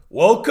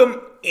Welcome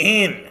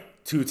in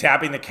to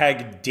Tapping the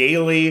Keg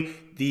Daily,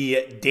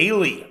 the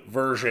daily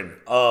version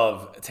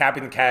of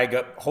Tapping the Keg,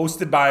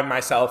 hosted by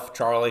myself,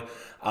 Charlie,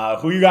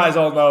 who you guys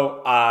all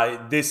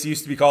know. This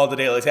used to be called the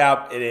Daily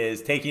Tap. It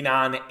is taking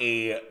on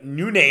a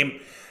new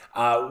name.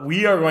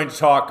 We are going to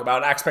talk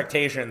about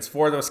expectations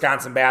for the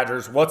Wisconsin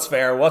Badgers, what's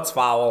fair, what's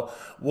foul.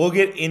 We'll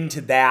get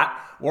into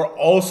that. We're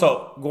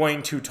also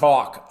going to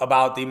talk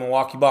about the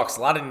Milwaukee Bucks. A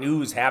lot of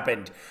news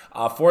happened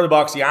for the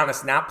Bucks.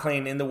 Giannis not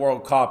playing in the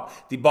World Cup.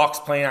 The Bucks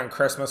playing on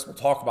Christmas. We'll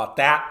talk about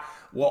that.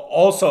 We'll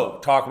also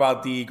talk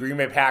about the Green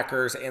Bay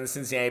Packers and the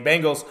Cincinnati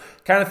Bengals.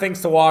 Kind of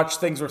things to watch,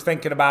 things we're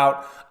thinking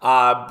about.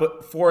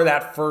 But for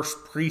that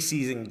first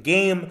preseason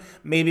game,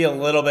 maybe a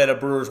little bit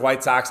of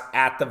Brewers-White Sox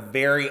at the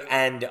very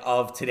end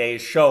of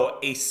today's show.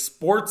 A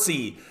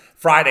sportsy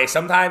Friday.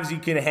 Sometimes you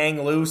can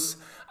hang loose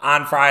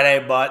on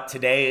Friday, but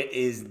today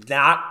is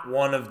not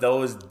one of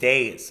those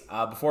days.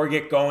 Before we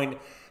get going,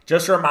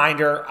 just a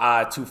reminder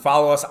to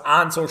follow us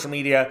on social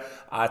media,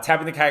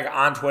 Tapping the Keg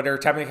on Twitter,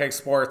 Tapping the Keg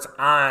Sports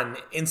on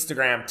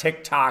Instagram,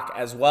 TikTok,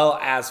 as well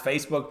as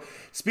Facebook.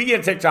 Speaking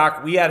of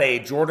TikTok, we had a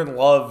Jordan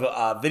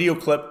Love video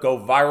clip go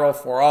viral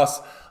for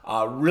us.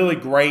 Really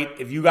great.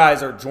 If you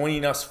guys are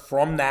joining us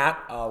from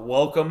that,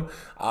 welcome.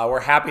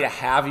 We're happy to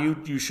have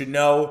you. You should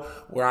know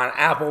we're on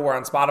Apple, we're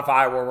on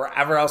Spotify, we're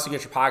wherever else you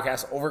get your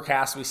podcasts.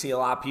 Overcast, we see a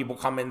lot of people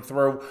coming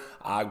through.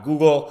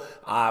 Google,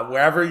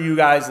 wherever you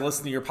guys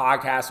listen to your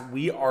podcast,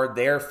 we are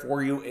there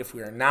for you. If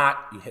we are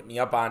not, you hit me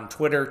up on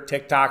Twitter,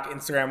 TikTok,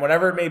 Instagram,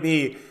 whatever it may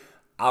be.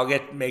 I'll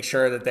make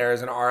sure that there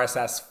is an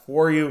RSS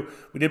for you.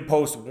 We did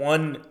post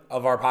one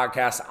of our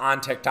podcasts on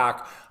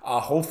TikTok,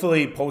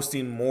 hopefully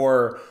posting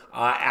more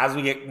as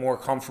we get more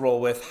comfortable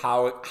with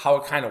how it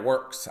kind of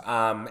works,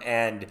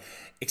 and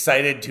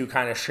excited to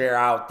kind of share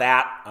out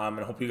that, and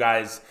hope you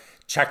guys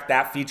check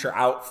that feature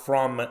out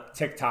from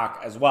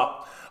TikTok as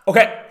well.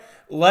 Okay,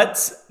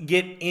 let's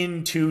get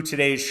into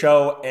today's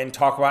show and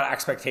talk about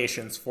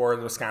expectations for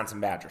the Wisconsin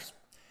Badgers.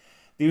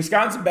 The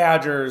Wisconsin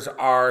Badgers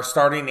are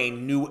starting a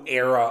new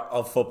era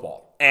of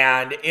football,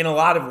 and in a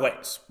lot of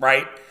ways,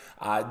 right?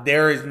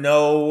 There is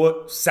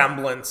no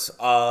semblance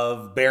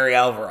of Barry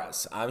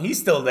Alvarez. He's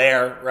still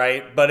there,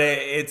 right? But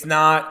it's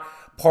not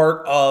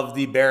part of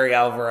the Barry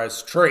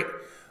Alvarez tree.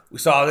 We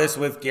saw this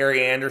with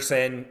Gary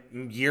Anderson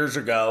years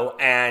ago,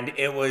 and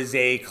it was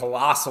a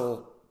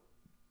colossal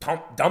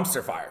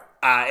dumpster fire.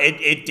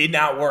 It did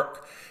not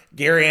work.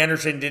 Gary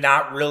Anderson did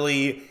not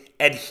really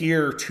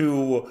adhere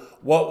to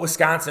what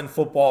Wisconsin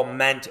football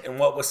meant and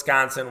what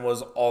Wisconsin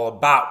was all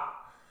about.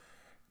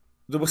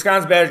 The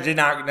Wisconsin Badgers did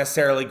not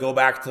necessarily go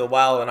back to the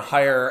well and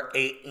hire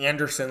a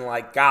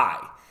Anderson-like guy.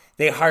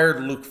 They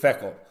hired Luke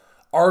Fickell,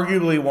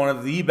 arguably one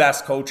of the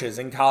best coaches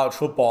in college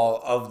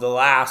football of the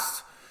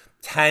last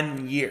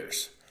 10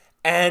 years.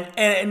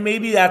 And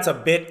maybe that's a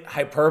bit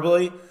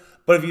hyperbole,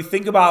 but if you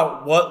think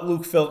about what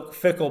Luke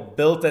Fickell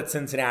built at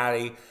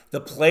Cincinnati, the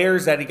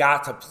players that he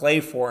got to play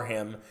for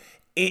him,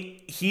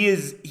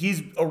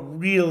 he's a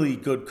really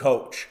good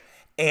coach.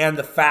 And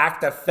the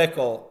fact that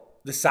Fickell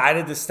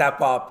decided to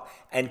step up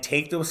and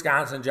take the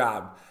Wisconsin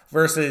job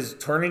versus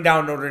turning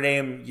down Notre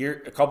Dame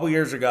a couple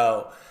years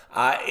ago,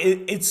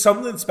 it's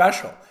something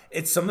special.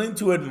 It's something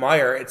to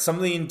admire. It's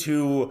something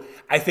to,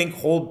 I think,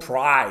 hold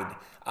pride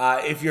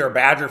if you're a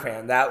Badger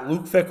fan, that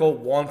Luke Fickell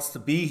wants to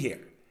be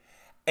here.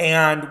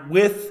 And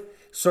with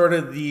sort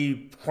of the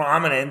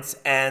prominence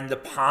and the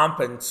pomp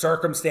and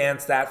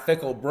circumstance that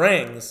Fickell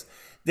brings,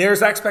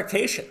 there's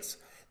expectations.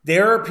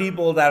 There are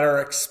people that are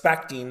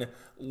expecting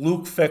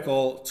Luke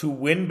Fickell to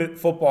win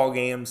football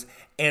games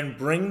and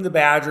bring the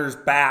Badgers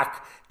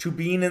back to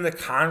being in the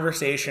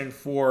conversation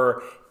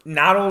for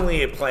not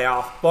only a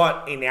playoff,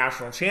 but a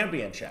national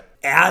championship.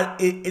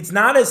 It's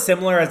not as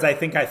similar as I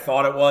think I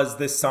thought it was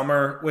this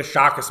summer with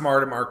Shaka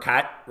Smart and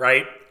Marquette,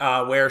 right?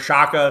 Where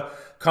Shaka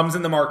comes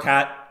into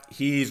Marquette,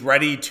 he's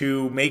ready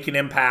to make an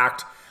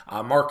impact.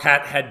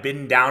 Marquette had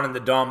been down in the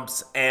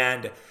dumps,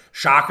 and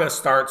Shaka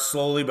starts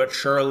slowly but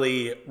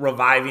surely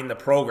reviving the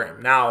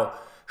program. Now,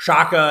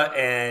 Shaka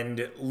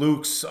and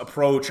Luke's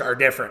approach are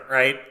different,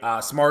 right?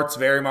 Smart's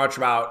very much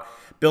about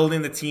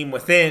building the team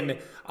within.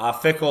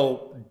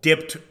 Fickell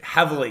dipped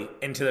heavily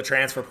into the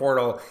transfer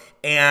portal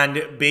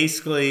and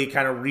basically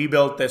kind of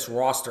rebuilt this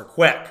roster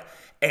quick.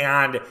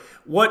 And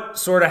what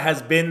sort of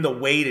has been the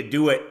way to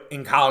do it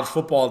in college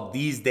football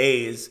these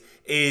days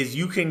is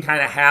you can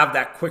kind of have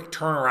that quick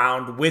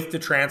turnaround with the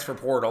transfer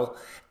portal.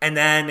 And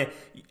then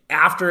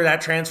after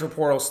that transfer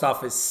portal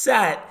stuff is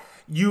set,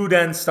 you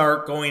then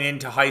start going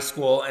into high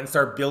school and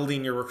start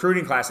building your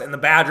recruiting class. And the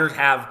Badgers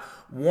have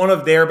one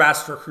of their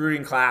best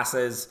recruiting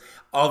classes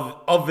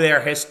of their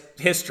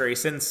history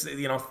since,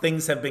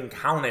 things have been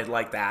counted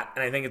like that.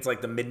 And I think it's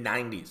like the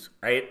mid-90s,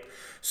 right?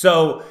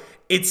 So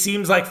it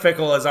seems like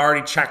Fickell has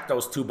already checked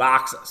those two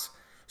boxes.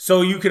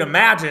 So you can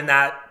imagine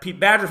that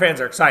Badger fans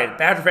are excited.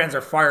 Badger fans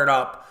are fired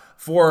up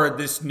for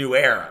this new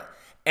era.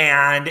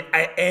 And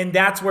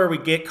that's where we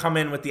come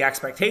in with the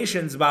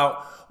expectations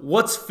about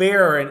what's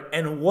fair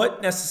and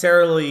what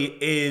necessarily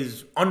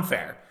is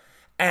unfair.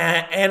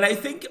 And I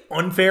think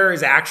unfair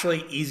is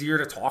actually easier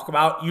to talk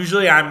about.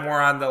 Usually I'm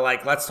more on the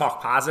let's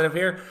talk positive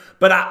here.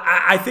 But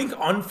I think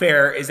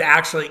unfair is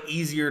actually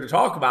easier to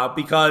talk about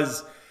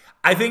because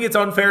I think it's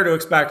unfair to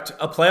expect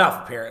a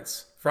playoff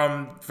appearance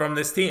from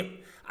this team.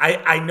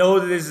 I know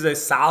that this is a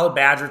solid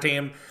Badger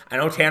team. I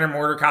know Tanner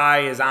Mordecai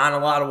is on a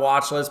lot of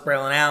watch lists.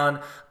 Braylon Allen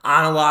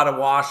on a lot of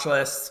watch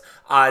lists.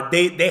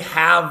 They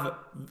have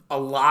a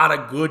lot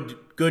of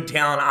good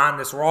talent on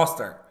this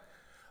roster.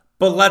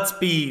 But let's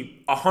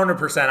be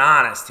 100%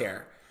 honest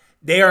here.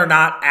 They are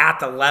not at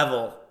the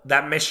level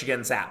that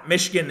Michigan's at.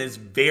 Michigan is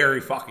very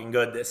fucking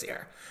good this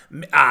year.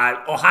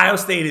 Ohio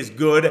State is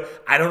good.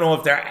 I don't know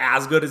if they're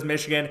as good as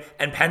Michigan.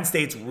 And Penn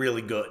State's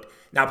really good.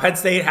 Now, Penn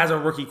State has a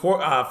rookie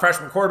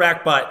freshman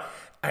quarterback, but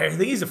I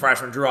think he's a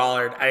freshman, Drew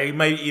Allard. He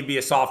might even be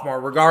a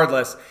sophomore.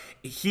 Regardless,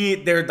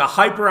 the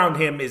hype around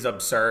him is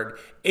absurd.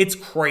 It's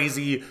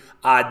crazy.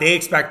 They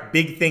expect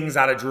big things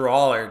out of Drew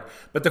Allard.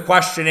 But the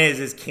question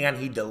is can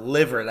he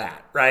deliver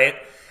that, right?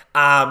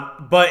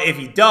 But if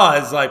he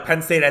does,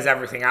 Penn State has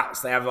everything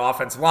else. They have the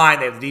offensive line.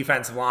 They have the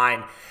defensive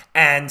line.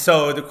 And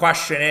so the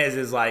question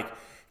is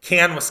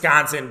can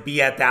Wisconsin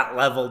be at that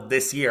level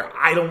this year?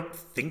 I don't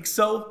think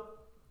so.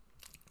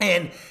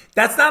 And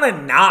that's not a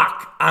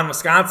knock on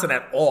Wisconsin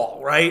at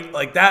all, right?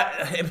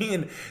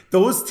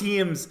 Those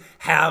teams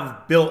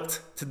have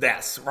built to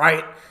this,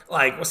 right?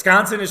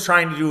 Wisconsin is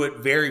trying to do it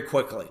very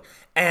quickly.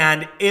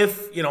 And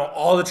if,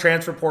 all the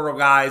transfer portal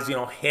guys,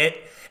 hit,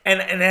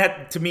 and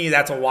that, to me,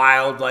 that's a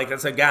wild,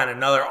 that's, again,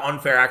 another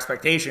unfair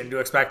expectation to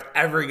expect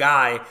every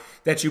guy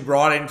that you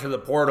brought into the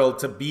portal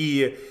to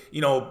be,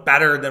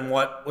 better than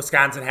what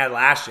Wisconsin had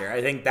last year.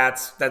 I think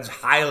that's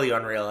highly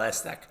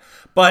unrealistic.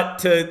 But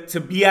to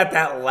be at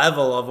that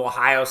level of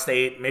Ohio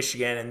State,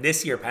 Michigan, and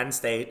this year Penn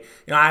State,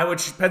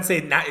 which Penn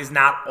State is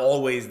not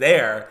always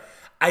there,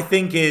 I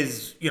think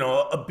is,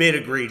 a bit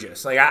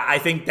egregious. I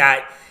think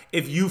that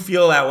if you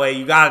feel that way,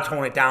 you got to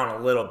tone it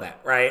down a little bit,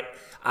 right?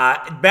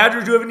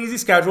 Badgers do have an easy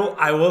schedule.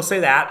 I will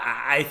say that.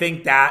 I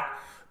think that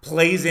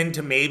plays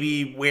into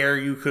maybe where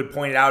you could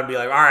point it out and be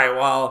all right,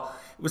 well,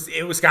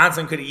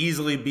 Wisconsin could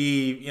easily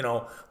be,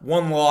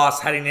 one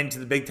loss heading into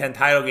the Big Ten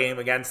title game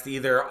against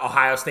either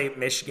Ohio State,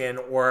 Michigan,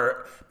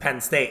 or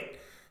Penn State.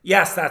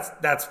 Yes,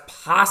 that's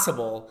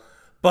possible,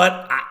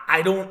 but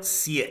I don't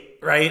see it,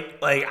 right?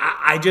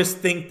 I just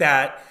think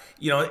that,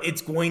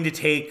 it's going to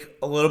take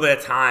a little bit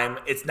of time.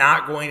 It's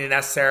not going to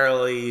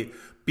necessarily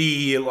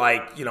be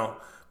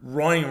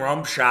running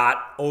rump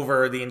shot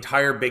over the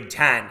entire Big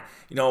Ten.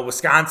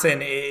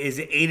 Wisconsin is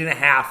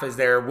 8.5 as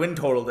their win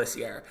total this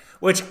year,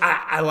 which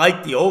I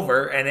like the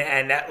over,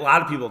 and a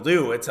lot of people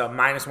do. It's a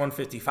minus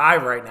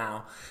 155 right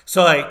now.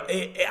 So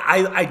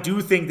I do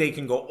think they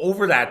can go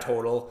over that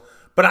total,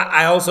 but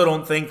I also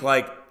don't think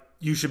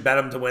you should bet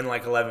them to win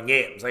 11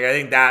 games. I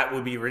think that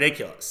would be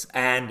ridiculous.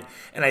 And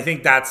I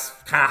think that's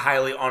kind of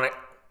highly on it,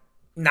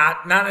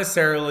 not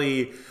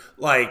necessarily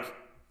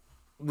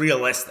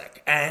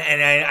realistic.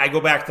 And I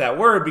go back to that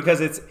word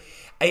because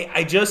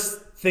I just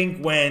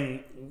think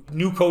when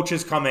new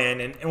coaches come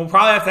in, and we'll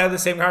probably have to have the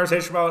same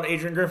conversation about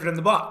Adrian Griffin and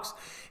the Bucks,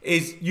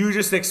 is you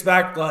just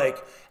expect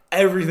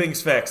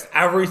everything's fixed.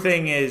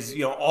 Everything is,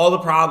 all the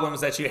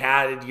problems that you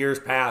had in years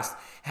past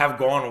have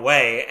gone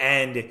away.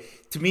 And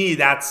to me,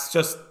 that's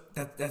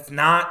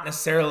not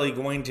necessarily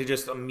going to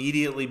just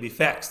immediately be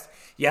fixed.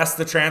 Yes,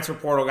 the transfer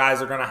portal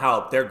guys are going to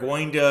help. They're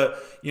going to,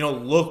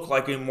 look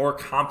like a more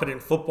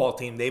competent football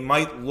team. They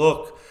might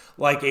look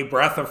like a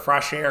breath of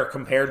fresh air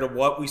compared to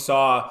what we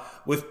saw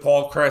with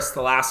Paul Chryst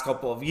the last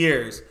couple of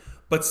years.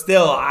 But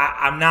still,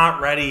 I'm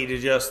not ready to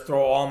just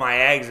throw all my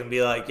eggs and be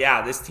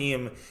yeah, this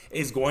team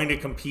is going to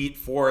compete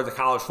for the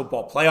college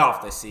football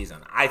playoff this season.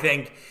 I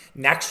think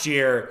next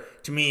year,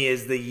 to me,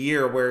 is the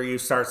year where you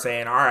start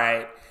saying, all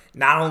right,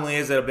 not only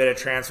is it a bit of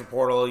transfer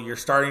portal, you're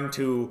starting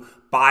to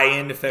buy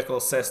into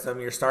Fickell's system.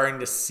 You're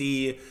starting to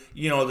see,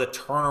 the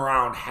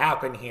turnaround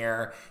happen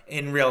here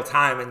in real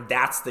time, and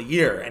that's the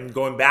year. And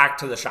going back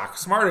to the Shaka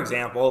Smart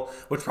example,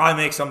 which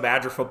probably makes some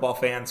Badger football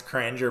fans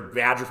cringe, or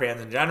Badger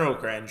fans in general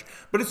cringe,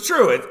 but it's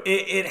true.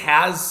 It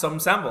has some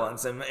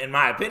semblance, in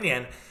my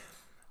opinion.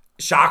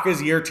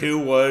 Shaka's year 2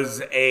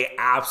 was a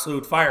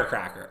absolute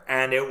firecracker,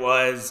 and it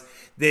was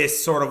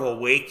this sort of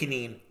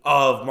awakening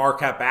of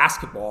Marquette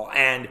basketball,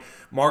 and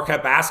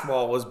Marquette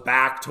basketball was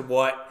back to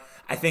what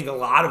I think a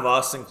lot of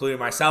us, including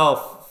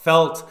myself,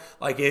 felt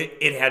like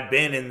it had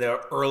been in the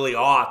early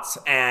aughts,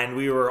 and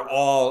we were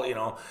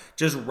all,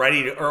 just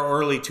ready to, or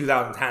early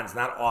 2010s,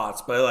 not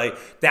aughts, but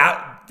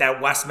that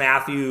Wes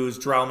Matthews,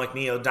 Jarrell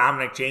McNeil,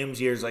 Dominic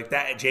James years,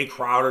 that Jay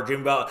Crowder,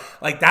 Jim Bell,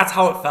 that's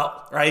how it felt,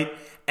 right?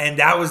 And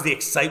that was the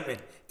excitement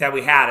that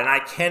we had, and I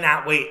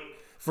cannot wait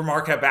for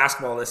Marquette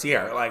basketball this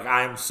year.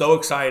 I'm so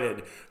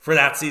excited for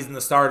that season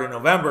to start in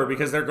November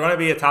because they're going to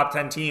be a top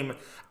 10 team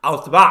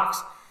out the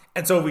box.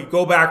 And so if we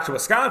go back to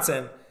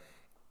Wisconsin,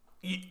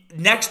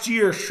 next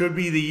year should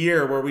be the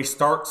year where we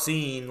start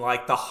seeing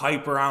the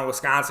hype around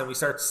Wisconsin. We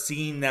start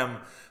seeing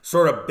them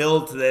sort of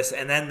build to this.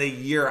 And then the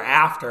year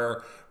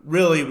after,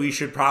 really, we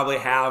should probably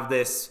have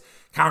this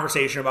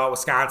conversation about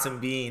Wisconsin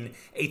being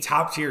a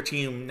top-tier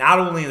team, not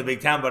only in the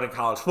Big Ten, but in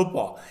college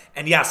football.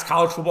 And yes,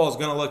 college football is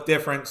going to look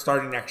different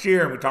starting next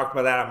year, and we talked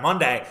about that on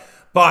Monday.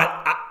 But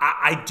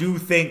I do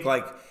think,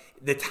 like,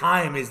 the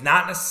time is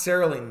not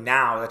necessarily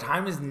now. The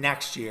time is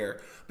next year.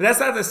 But that's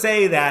not to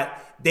say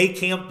that they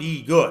can't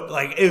be good.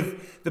 Like,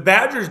 if the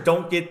Badgers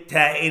don't get to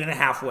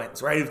 8.5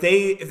 wins, right? If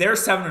they're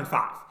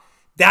 7-5,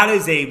 that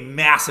is a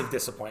massive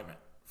disappointment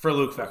for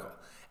Luke Fickell.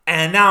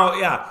 And now,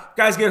 yeah,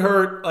 guys get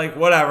hurt, like,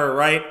 whatever,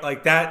 right?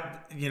 Like,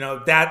 that,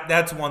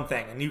 that's one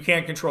thing, and you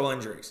can't control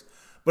injuries.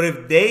 But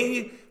if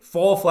they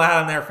fall flat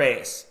on their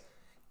face,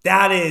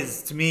 that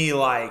is, to me,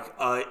 like,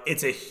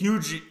 it's a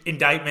huge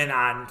indictment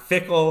on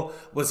Fickell.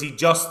 Was he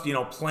just,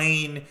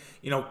 playing,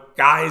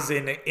 guys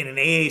in an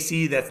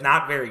AAC that's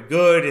not very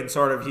good, and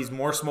sort of he's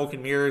more smoke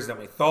and mirrors than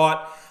we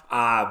thought?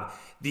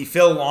 The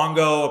Phil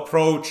Longo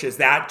approach, is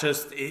that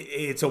just,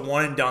 it's a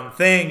one and done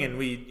thing, and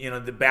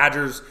the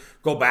Badgers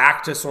go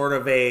back to sort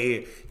of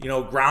a,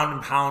 ground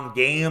and pound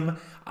game?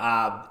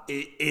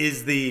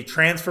 Is the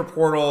transfer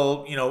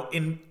portal,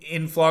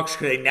 influx?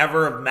 Could they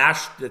never have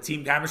meshed? The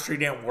team chemistry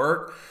didn't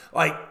work.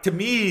 Like, to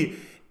me,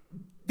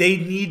 they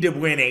need to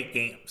win 8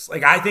 games.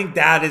 Like, I think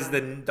that is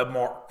the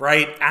mark,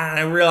 right? And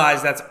I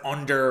realize that's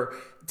under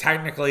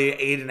technically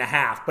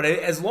 8.5, but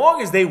as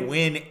long as they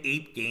win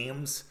 8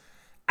 games,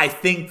 I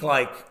think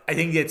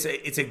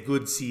it's a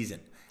good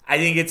season. I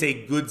think it's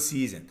a good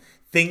season.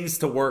 Things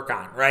to work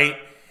on, right?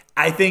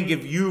 I think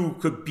if you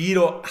could beat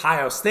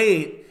Ohio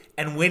State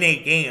and win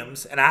 8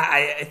 games, and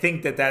I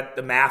think that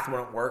the math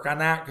wouldn't work on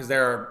that because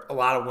there are a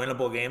lot of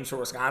winnable games for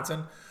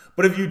Wisconsin.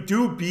 But if you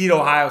do beat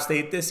Ohio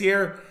State this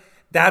year,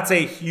 that's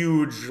a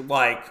huge,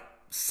 like,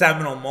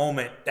 seminal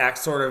moment that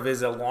sort of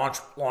is a launch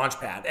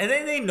pad. And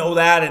they know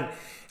that, and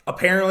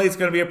apparently it's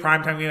going to be a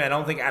primetime game. I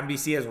don't think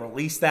NBC has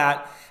released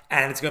that.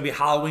 And it's going to be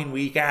Halloween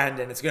weekend,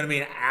 and it's going to be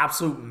an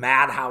absolute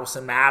madhouse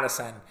in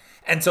Madison.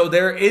 And so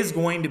there is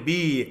going to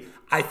be,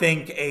 I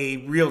think, a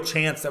real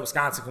chance that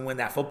Wisconsin can win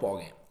that football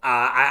game.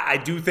 I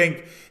do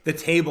think the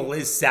table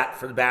is set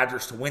for the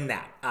Badgers to win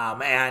that.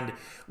 And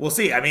we'll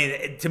see. I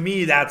mean, to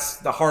me, that's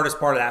the hardest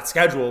part of that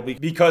schedule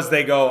because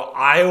they go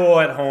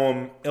Iowa at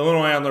home,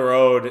 Illinois on the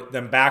road,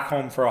 then back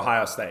home for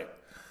Ohio State.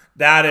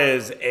 That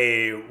is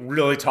a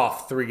really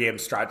tough 3-game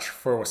stretch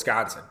for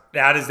Wisconsin.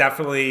 That is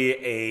definitely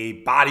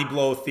a body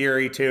blow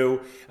theory,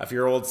 too, if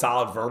you're old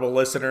solid verbal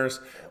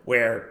listeners,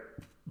 where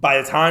by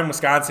the time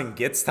Wisconsin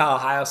gets to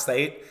Ohio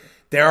State,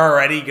 they're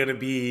already going to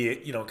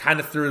be,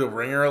 kind of through the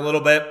ringer a little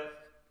bit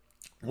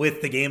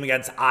with the game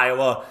against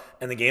Iowa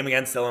and the game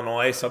against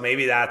Illinois. So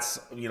maybe that's,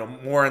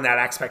 more in that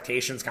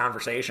expectations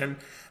conversation.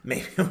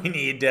 Maybe we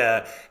need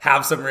to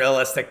have some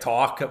realistic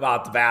talk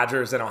about the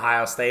Badgers and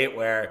Ohio State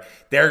where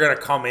they're going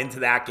to come into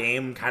that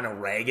game kind of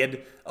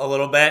ragged a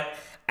little bit.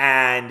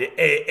 And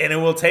it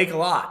will take a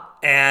lot.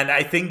 And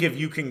I think if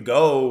you can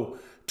go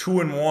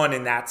 2-1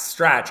 in that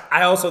stretch,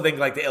 I also think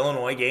like the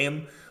Illinois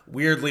game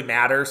weirdly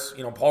matters.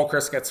 Paul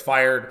Chryst gets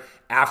fired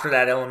after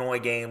that Illinois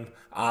game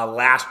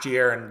last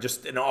year, and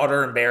just an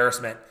utter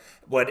embarrassment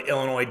what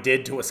Illinois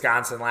did to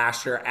Wisconsin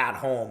last year at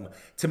home.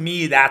 To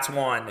me, that's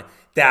one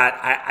that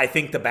I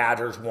think the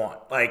Badgers want.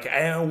 Like,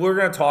 and we're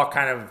going to talk,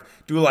 kind of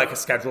do like a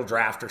schedule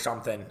draft or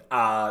something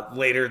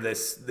later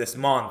this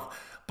month.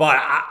 But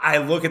I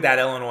look at that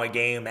Illinois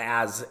game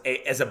as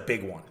a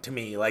big one to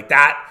me. Like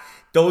that.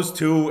 Those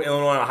two,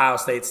 Illinois and Ohio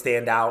State,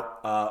 stand out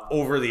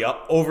over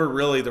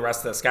really the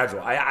rest of the schedule.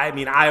 I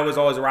mean, Iowa's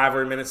always a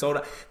rivalry.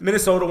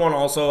 Minnesota one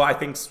also, I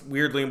think, is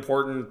weirdly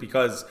important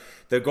because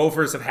the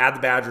Gophers have had the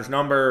Badgers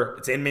number.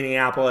 It's in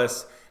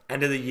Minneapolis,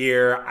 end of the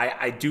year.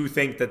 I do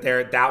think that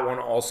that one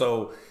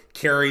also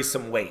carries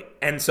some weight.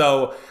 And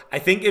so I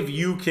think if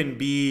you can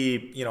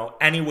be,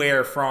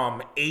 anywhere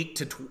from 8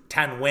 to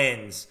 10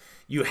 wins,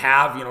 you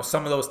have,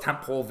 some of those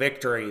tentpole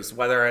victories,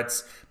 whether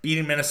it's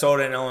beating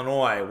Minnesota and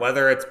Illinois,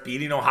 whether it's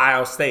beating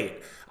Ohio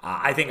State.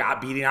 I think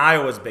beating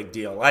Iowa is a big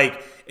deal.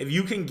 Like, if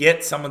you can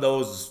get some of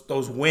those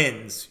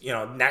wins,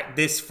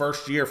 this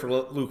first year for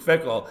Luke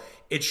Fickell,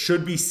 it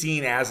should be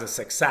seen as a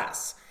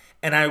success.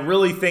 And I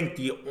really think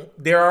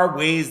there are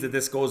ways that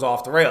this goes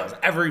off the rails.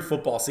 Every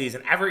football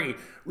season, every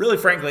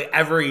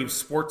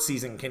sports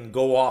season can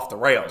go off the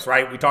rails,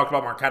 right? We talked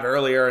about Marquette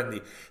earlier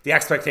and the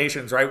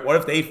expectations, right? What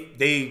if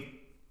they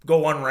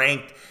go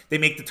unranked, they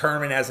make the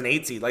tournament as an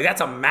 8 seed? Like,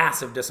 that's a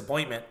massive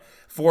disappointment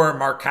for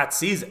Marquette's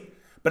season.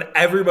 But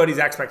everybody's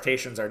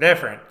expectations are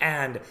different.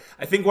 And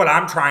I think what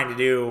I'm trying to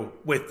do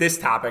with this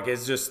topic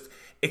is just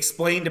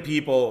explain to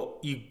people,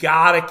 you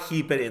got to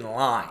keep it in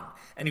line.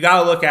 And you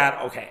got to look at,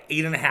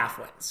 8.5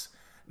 wins.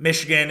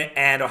 Michigan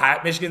and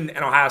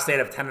Ohio State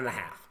have 10.5.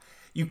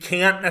 You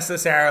can't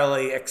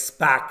necessarily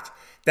expect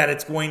that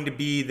it's going to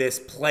be this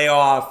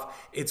playoff,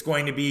 it's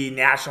going to be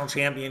national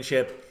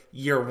championship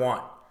year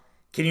 1.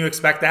 Can you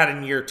expect that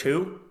in year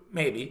 2?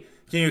 Maybe.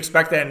 Can you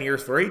expect that in year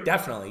 3?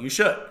 Definitely. You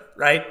should,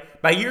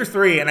 right? By year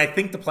 3, and I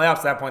think the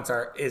playoffs at that point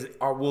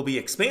will be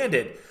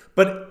expanded.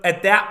 But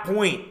at that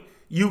point,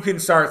 you can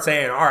start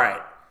saying, all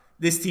right,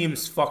 this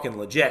team's fucking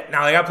legit.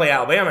 Now they got to play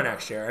Alabama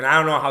next year, and I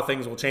don't know how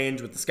things will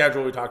change with the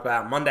schedule. We talked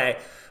about it on Monday,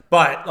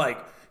 but like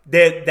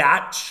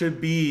those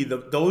should be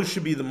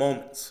the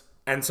moments.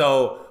 And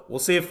so we'll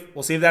see if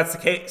that's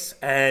the case.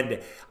 And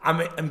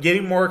I'm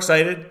getting more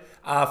excited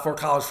for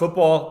college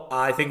football.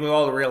 I think with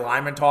all the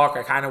realignment talk,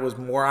 I kind of was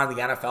more on the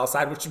NFL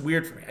side, which is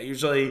weird for me.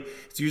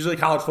 It's usually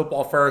college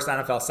football first,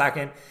 NFL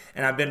second,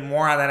 and I've been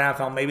more on that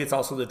NFL. Maybe it's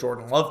also the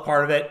Jordan Love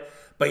part of it.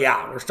 But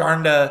yeah, we're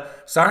starting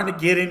to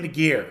get into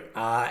gear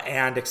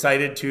and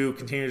excited to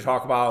continue to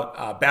talk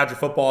about Badger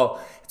football.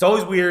 It's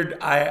always weird.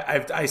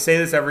 I say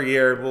this every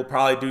year. We'll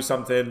probably do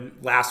something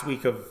last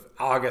week of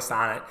August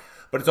on it.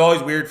 But it's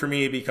always weird for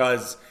me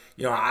because,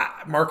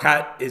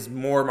 Marquette is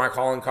more my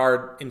calling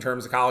card in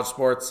terms of college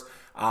sports.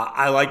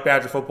 I like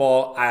Badger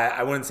football.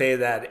 I wouldn't say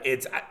that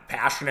it's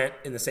passionate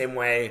in the same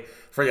way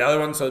for the other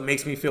one. So it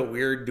makes me feel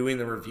weird doing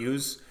the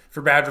reviews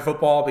for Badger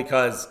football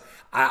because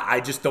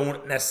I just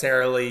don't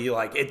necessarily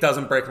it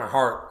doesn't break my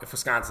heart if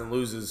Wisconsin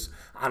loses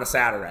on a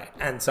Saturday.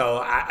 And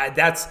so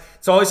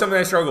it's always something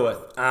I struggle with.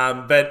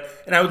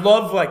 And I would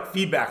love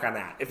feedback on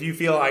that. If you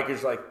feel like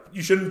it's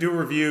you shouldn't do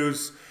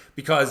reviews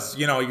because,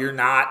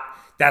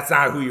 that's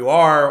not who you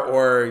are,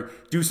 or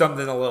do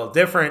something a little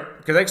different,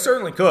 because I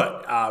certainly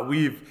could.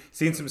 We've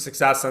seen some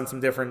success on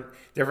some different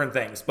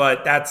things,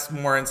 but that's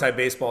more inside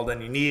baseball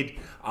than you need.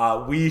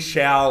 We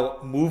shall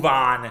move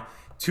on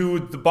to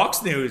the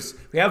Bucks news.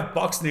 We have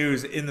Bucks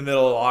news in the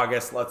middle of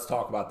August. Let's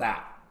talk about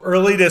that.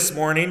 Early this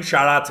morning,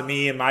 shout out to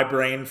me and my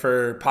brain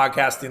for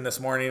podcasting this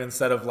morning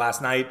instead of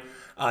last night.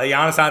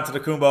 Giannis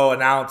Antetokounmpo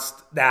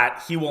announced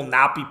that he will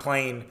not be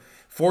playing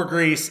for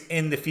Greece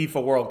in the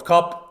FIFA World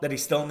Cup, that he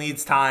still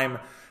needs time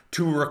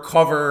to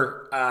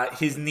recover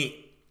his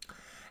knee.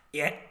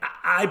 Yeah,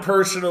 I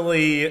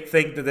personally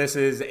think that this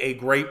is a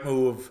great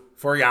move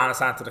for Giannis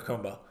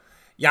Antetokounmpo.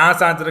 Giannis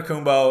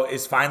Antetokounmpo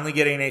is finally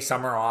getting a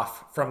summer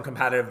off from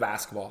competitive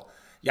basketball.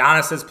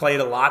 Giannis has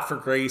played a lot for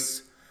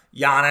Greece.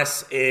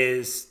 Giannis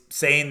is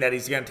saying that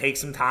he's going to take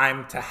some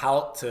time to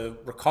help to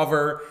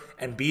recover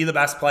and be the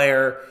best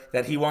player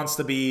that he wants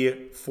to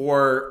be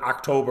for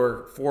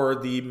October for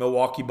the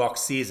Milwaukee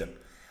Bucks season.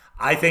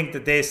 I think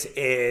that this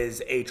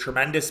is a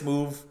tremendous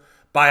move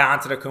by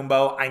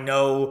Antetokounmpo. I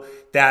know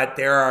that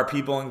there are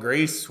people in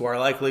Greece who are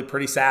likely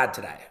pretty sad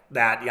today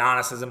that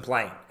Giannis isn't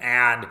playing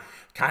and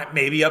kind of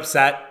maybe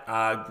upset.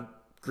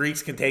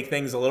 Greeks can take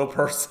things a little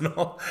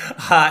personal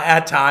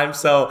at times.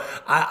 So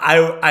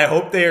I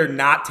hope they are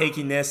not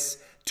taking this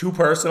too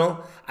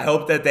personal. I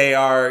hope that they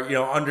are,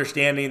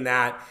 understanding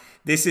that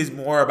this is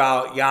more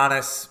about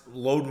Giannis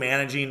load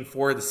managing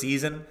for the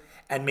season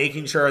and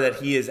making sure that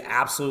he is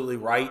absolutely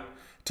right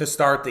to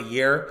start the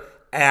year.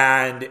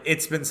 And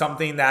it's been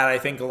something that I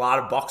think a lot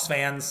of Bucks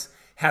fans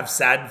have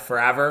said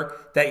forever,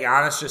 that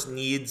Giannis just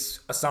needs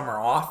a summer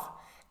off.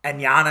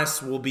 And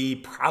Giannis will be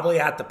probably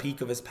at the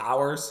peak of his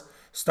powers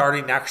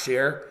starting next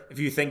year. If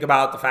you think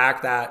about the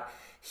fact that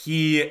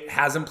he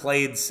hasn't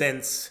played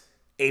since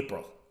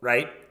April,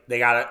 right? They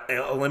got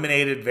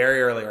eliminated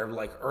very early, or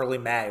early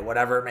May,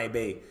 whatever it may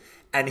be.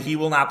 And he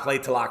will not play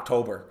till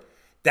October.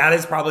 That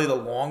is probably the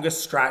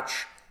longest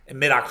stretch, in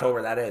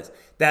mid-October that is.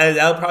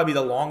 That'll probably be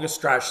the longest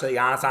stretch that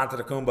Giannis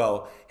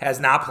Antetokounmpo has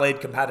not played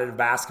competitive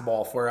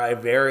basketball for a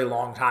very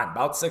long time,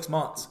 about 6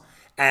 months.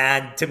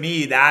 And to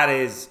me,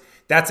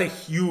 that's a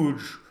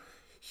huge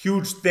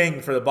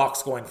thing for the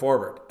Bucks going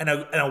forward, and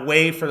a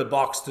way for the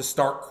Bucks to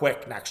start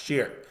quick next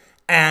year.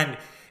 And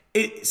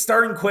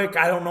starting quick,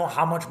 I don't know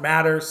how much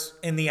matters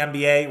in the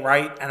NBA,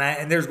 right?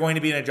 And there's going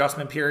to be an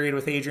adjustment period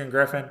with Adrian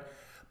Griffin,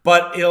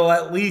 but it'll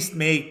at least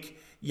make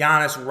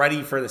Giannis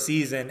ready for the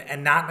season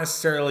and not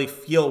necessarily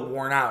feel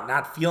worn out,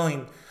 not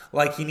feeling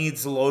like he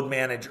needs to load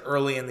manage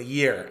early in the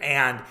year.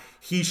 And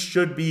he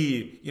should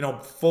be,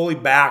 fully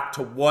back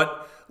to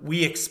what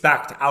we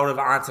expect out of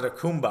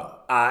Antetokounmpo.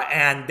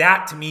 And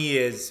that to me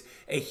is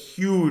a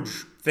huge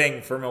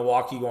thing for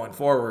Milwaukee going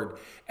forward,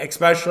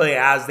 especially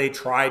as they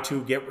try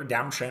to get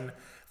redemption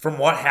from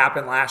what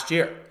happened last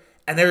year.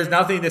 And there's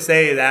nothing to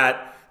say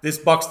that this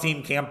Bucks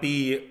team can't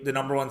be the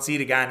number one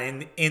seed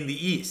again in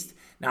the East.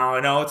 Now,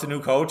 I know it's a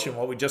new coach, and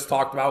what we just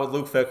talked about with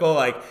Luke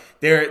Fickell,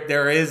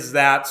 there is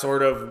that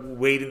sort of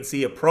wait and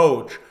see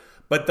approach,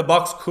 but the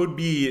Bucks could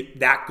be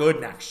that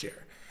good next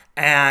year.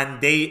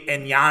 And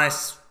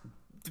Giannis,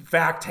 in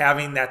fact,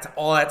 having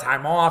all that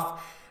time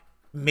off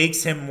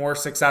makes him more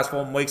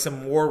successful, makes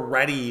him more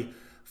ready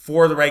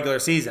for the regular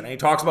season. And he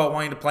talks about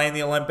wanting to play in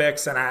the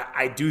Olympics, and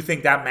I do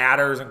think that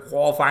matters, and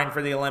qualifying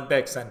for the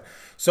Olympics. And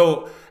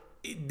so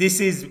this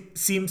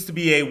seems to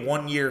be a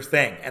one-year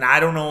thing. And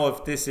I don't know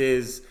if this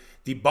is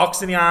the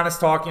Bucks and Giannis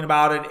talking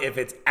about it, if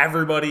it's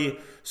everybody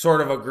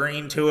sort of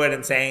agreeing to it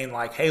and saying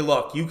hey,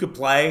 look, you could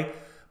play,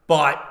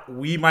 but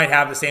we might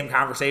have the same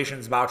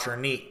conversations about your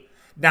knee.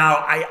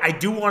 Now, I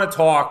do want to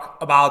talk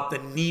about the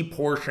knee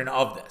portion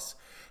of this,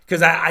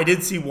 because I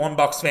did see one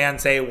Bucks fan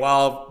say,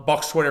 well,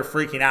 Bucks Twitter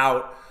freaking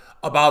out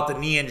about the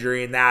knee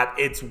injury and that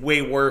it's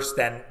way worse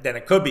than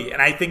it could be.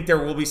 And I think there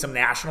will be some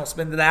national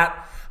spin to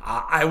that.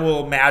 I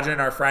will imagine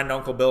our friend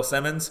Uncle Bill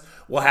Simmons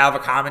will have a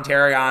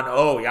commentary on,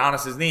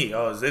 Giannis's knee.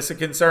 Oh, is this a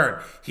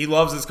concern? He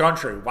loves his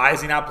country. Why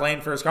is he not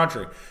playing for his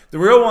country? The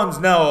real ones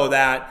know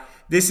that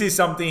this is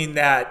something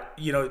that,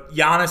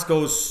 Giannis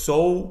goes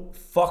so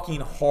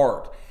fucking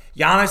hard.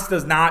 Giannis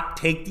does not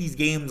take these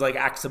games like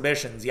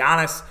exhibitions.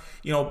 Giannis,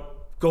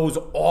 goes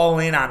all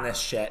in on this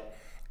shit.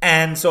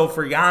 And so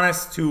for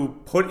Giannis to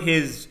put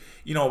his,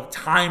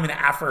 time and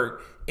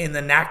effort in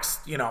the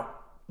next,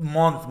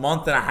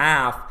 month and a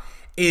half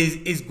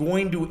is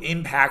going to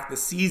impact the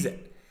season.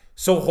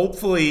 So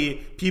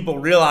hopefully people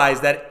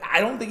realize that I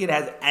don't think it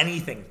has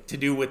anything to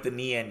do with the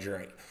knee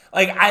injury.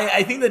 Like,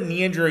 I think the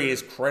knee injury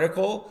is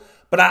critical,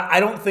 but I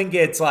don't think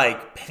it's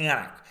like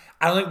panic.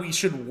 I don't think we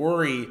should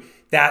worry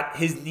that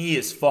his knee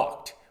is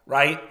fucked,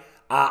 right?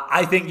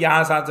 I think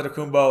Giannis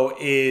Antetokounmpo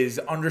is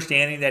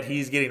understanding that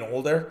he's getting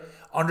older,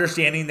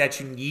 understanding that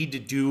you need to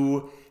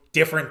do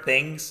different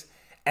things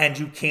and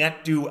you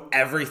can't do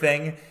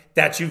everything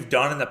that you've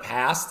done in the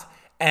past.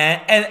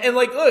 And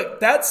like, look,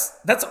 that's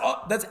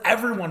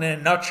everyone in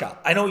a nutshell.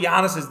 I know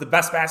Giannis is the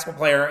best basketball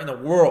player in the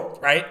world,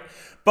 right?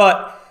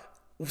 But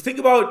think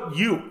about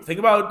you. Think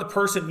about the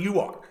person you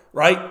are,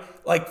 right?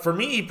 Like for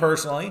me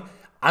personally,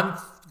 I'm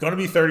going to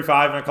be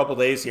 35 in a couple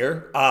days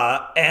here,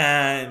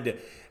 and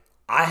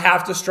I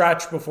have to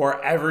stretch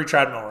before every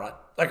treadmill run.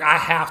 Like I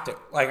have to.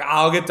 Like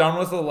I'll get done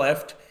with the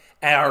lift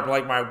or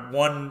like my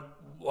one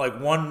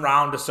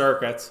round of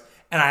circuits,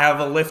 and I have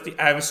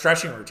a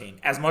stretching routine.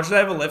 As much as I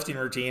have a lifting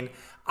routine,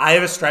 I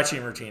have a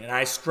stretching routine, and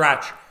I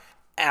stretch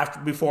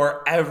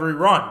before every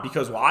run.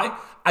 Because why?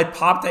 I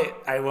popped it.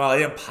 I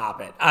didn't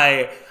pop it.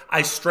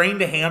 I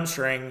strained a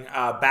hamstring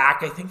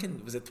back. I think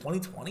was it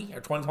 2020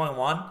 or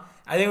 2021?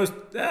 I think it was.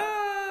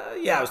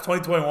 It was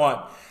 2021.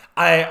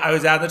 I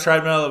was at the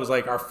treadmill. It was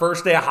like our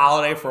first day of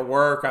holiday for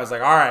work. I was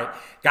like, all right,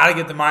 got to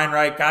get the mind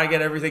right, got to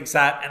get everything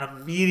set, and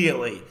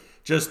immediately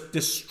just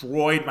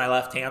destroyed my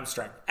left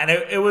hamstring. And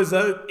it was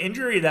an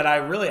injury that I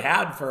really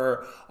had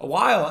for a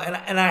while,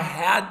 and I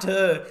had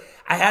to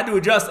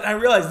adjust. And I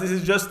realized this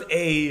is just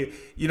a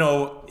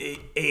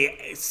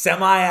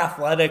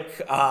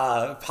semi-athletic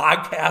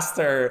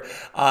podcaster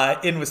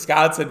in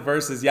Wisconsin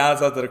versus Giannis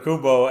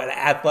Antetokounmpo, an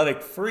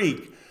athletic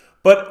freak.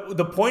 But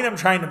the point I'm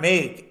trying to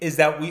make is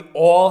that we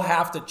all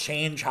have to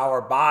change how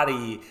our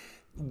body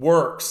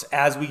works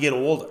as we get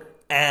older.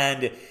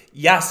 And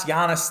yes,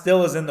 Giannis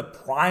still is in the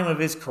prime of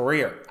his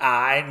career.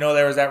 I know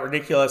there was that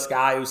ridiculous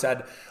guy who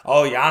said,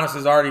 Giannis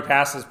has already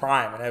passed his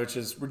prime. And which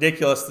is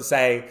ridiculous to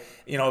say,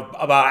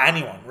 about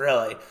anyone,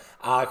 really.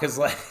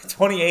 Because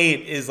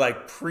 28 is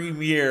like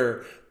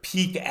premier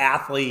peak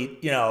athlete,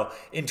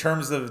 in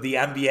terms of the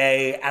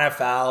NBA,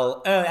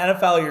 NFL.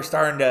 NFL, you're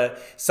starting to,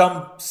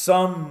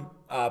 some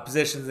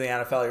positions in the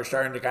NFL, you're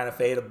starting to kind of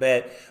fade a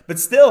bit. But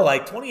still,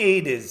 like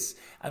 28 is,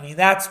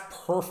 that's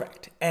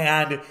perfect.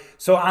 And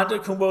so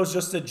Antetokounmpo is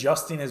just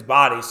adjusting his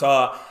body.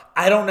 So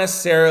I don't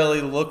necessarily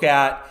look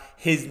at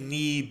his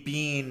knee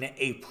being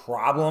a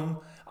problem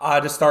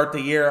to start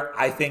the year.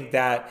 I think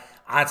that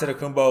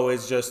Antetokounmpo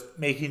is just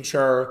making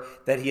sure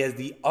that he has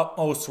the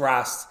utmost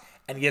rest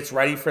and gets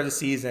ready for the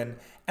season.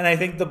 And I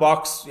think the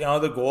Bucks,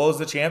 the goal is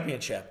the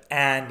championship.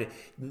 And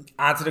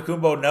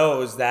Antetokounmpo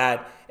knows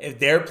that if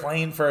they're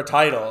playing for a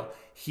title,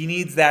 he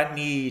needs that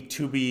knee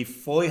to be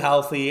fully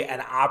healthy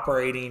and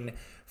operating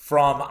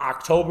from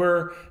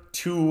October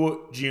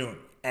to June.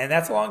 And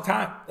that's a long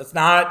time. That's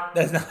not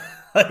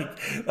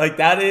like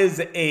that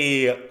is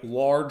a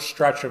large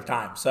stretch of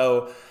time.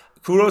 So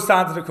kudos to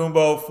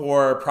Antetokounmpo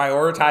for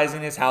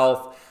prioritizing his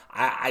health.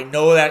 I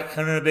know that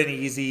couldn't have been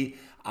easy.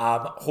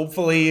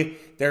 Hopefully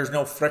there's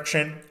no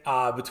friction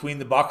between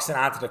the Bucks and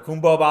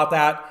Antetokounmpo about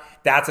that.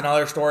 That's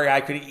another story I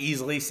could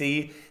easily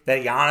see,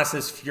 that Giannis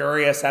is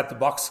furious at the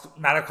Bucks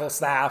medical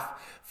staff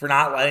for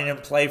not letting him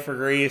play for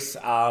Greece.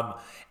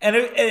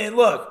 And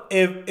look,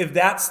 if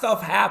that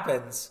stuff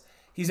happens,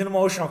 he's an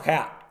emotional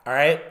cat. All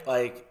right,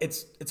 like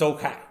it's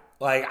okay.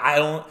 Like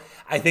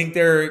I think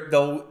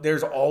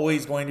there's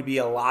always going to be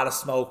a lot of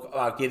smoke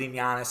about getting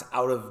Giannis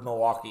out of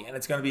Milwaukee, and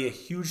it's going to be a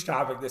huge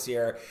topic this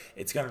year.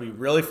 It's going to be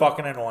really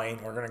fucking annoying.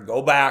 We're going to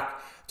go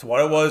back to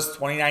what it was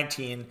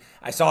 2019.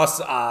 I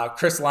saw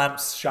Chris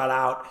Lemps, shout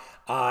out,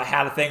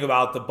 had a thing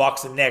about the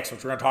Bucks and Knicks,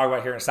 which we're going to talk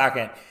about here in a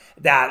second.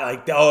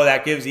 That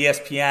that gives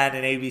ESPN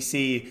and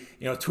ABC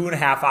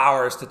 2.5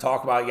 hours to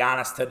talk about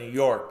Giannis to New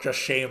York, just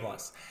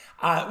shameless.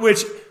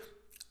 Which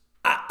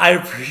I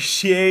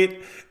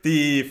appreciate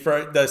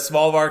the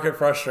small market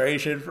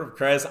frustration from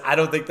Chris. I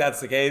don't think that's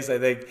the case. I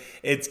think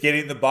it's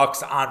getting the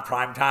Bucks on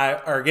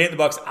primetime, or getting the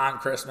Bucks on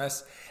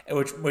Christmas,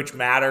 which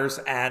matters,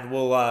 and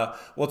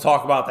we'll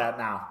talk about that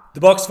now. The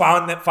Bucks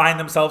find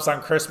themselves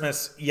on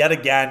Christmas yet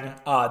again.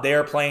 They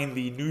are playing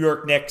the New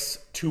York Knicks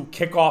to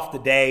kick off the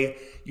day.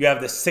 You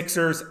have the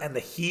Sixers and the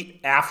Heat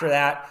after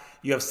that.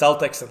 You have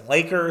Celtics and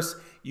Lakers.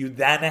 You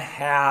then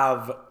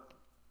have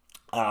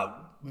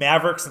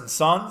Mavericks and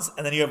Suns,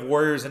 and then you have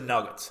Warriors and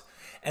Nuggets.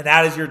 And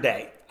that is your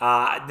day.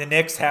 The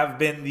Knicks have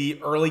been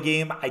the early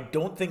game. I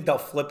don't think they'll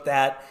flip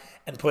that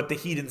and put the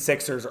Heat and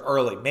Sixers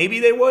early. Maybe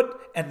they would,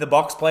 and the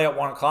Bucks play at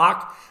 1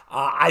 o'clock.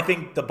 I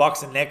think the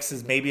Bucks and Knicks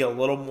is maybe a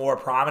little more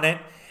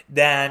prominent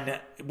than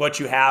what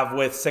you have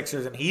with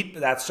Sixers and Heat.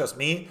 That's just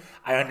me.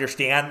 I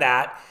understand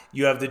that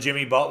you have the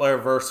Jimmy Butler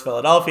versus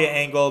Philadelphia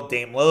angle.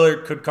 Dame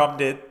Lillard could come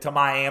to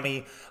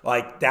Miami.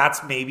 Like,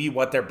 that's maybe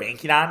what they're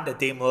banking on, that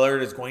Dame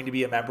Lillard is going to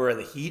be a member of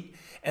the Heat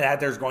and that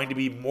there's going to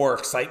be more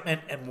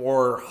excitement and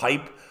more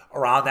hype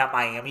around that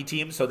Miami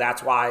team. So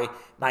that's why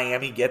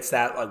Miami gets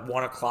that like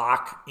 1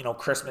 o'clock,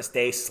 Christmas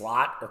Day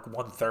slot, or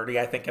 1:30,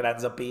 I think it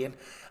ends up being.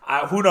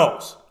 Who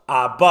knows?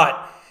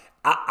 But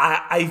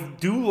I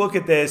do look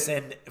at this,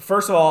 and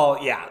first of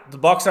all, yeah, the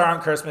Bucks are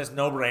on Christmas,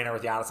 no-brainer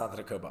with Giannis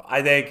Antetokounmpo.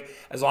 I think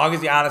as long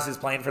as Giannis is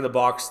playing for the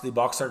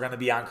Bucks are going to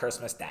be on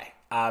Christmas Day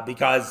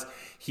because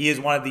he is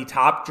one of the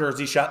top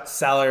jersey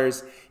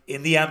sellers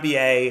in the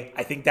NBA.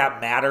 I think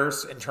that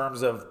matters in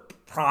terms of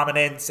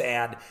prominence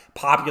and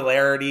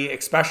popularity,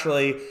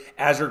 especially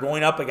as you're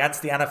going up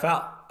against the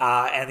NFL.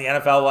 And the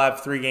NFL will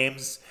have 3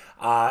 games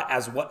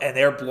and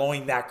they're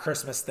blowing that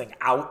Christmas thing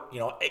out.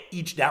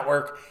 Each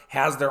network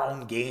has their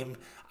own game,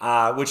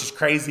 which is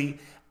crazy.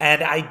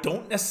 And I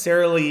don't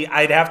necessarily,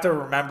 I'd have to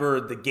remember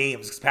the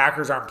games because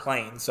Packers aren't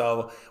playing.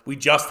 So we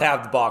just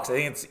have the Bucks. I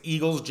think it's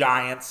Eagles,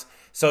 Giants.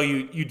 So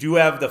you do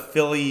have the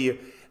Philly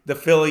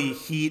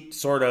Heat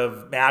sort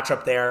of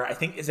matchup there. I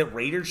think, is it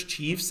Raiders,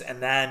 Chiefs,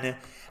 and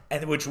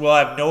which will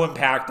have no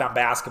impact on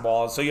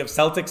basketball. So you have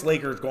Celtics,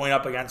 Lakers going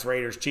up against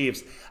Raiders,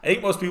 Chiefs. I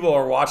think most people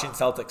are watching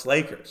Celtics,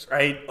 Lakers,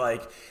 right?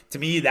 Like, to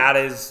me, that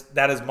is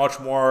much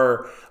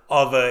more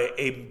of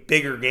a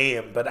bigger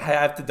game, but I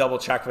have to double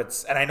check if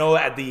it's, and I know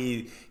at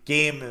the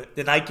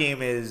night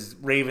game is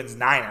Ravens,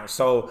 Niners.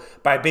 So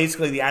by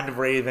basically the end of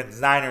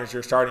Ravens, Niners,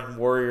 you're starting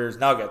Warriors,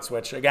 Nuggets,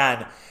 which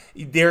again,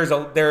 there is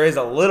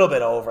a little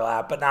bit of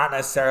overlap, but not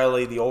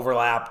necessarily the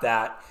overlap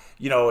that,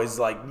 is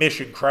like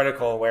mission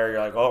critical where you're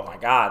like, oh my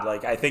God.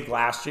 Like, I think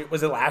last year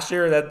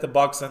that the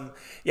Bucks and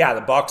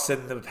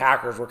the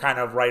Packers were kind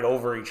of right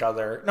over each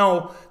other.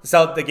 No,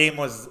 the game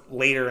was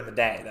later in the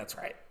day. That's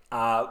right.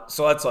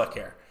 So let's look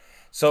here.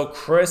 So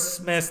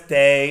Christmas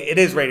Day, it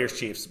is Raiders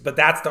Chiefs, but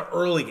that's the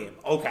early game.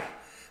 Okay.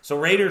 So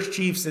Raiders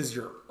Chiefs is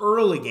your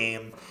early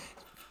game.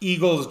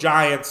 Eagles,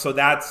 Giants, so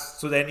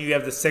then you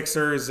have the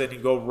Sixers and you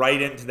go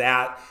right into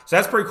that. So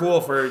that's pretty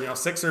cool for,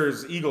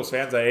 Sixers, Eagles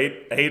fans.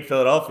 I hate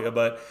Philadelphia,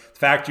 but the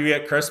fact you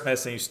get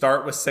Christmas and you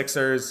start with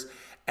Sixers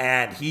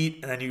and Heat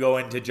and then you go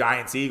into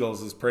Giants,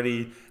 Eagles is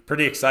pretty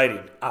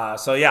exciting.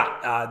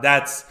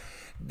 That's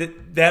the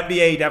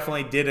NBA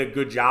definitely did a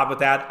good job with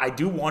that. I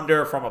do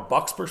wonder from a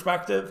Bucks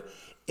perspective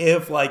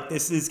if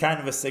this is kind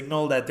of a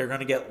signal that they're going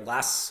to get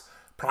less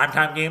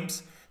primetime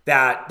games,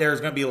 that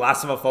there's going to be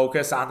less of a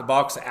focus on the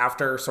Bucks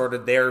after sort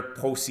of their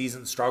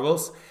postseason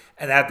struggles,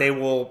 and that they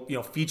will,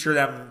 feature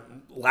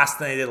them less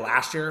than they did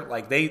last year.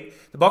 Like, the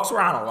Bucks were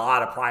on a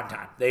lot of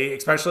primetime. They,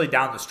 especially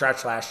down the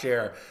stretch last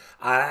year.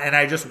 And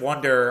I just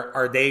wonder,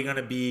 are they going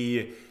to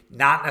be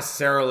not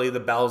necessarily the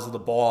bells of the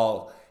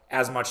ball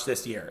as much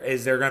this year?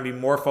 Is there going to be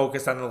more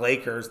focused on the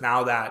Lakers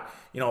now that,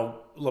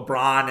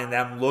 LeBron and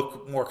them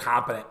look more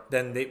competent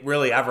than they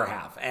really ever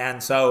have?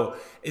 And so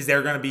is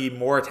there going to be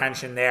more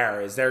attention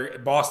there?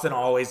 Boston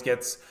always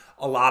gets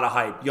a lot of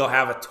hype. You'll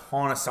have a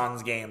ton of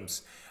Suns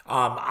games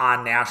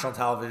on national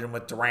television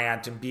with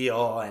Durant and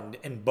Beal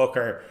and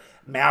Booker.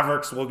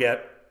 Mavericks will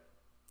get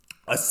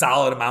a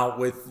solid amount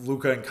with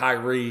Luka and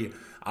Kyrie.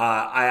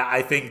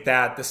 I think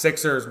that the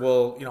Sixers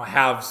will,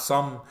 have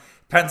some,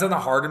 depends on the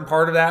Harden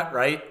part of that,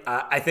 right?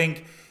 I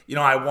think,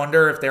 I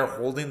wonder if they're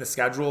holding the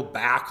schedule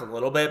back a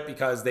little bit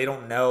because they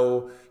don't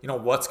know,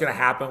 what's going to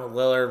happen with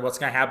Lillard, what's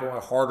going to happen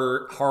with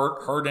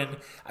Harden.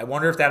 I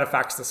wonder if that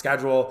affects the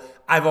schedule.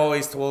 I've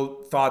always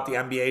thought the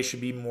NBA should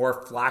be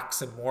more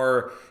flex and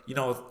more,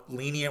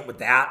 lenient with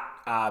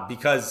that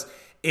because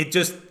it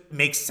just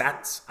makes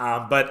sense.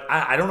 But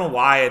I don't know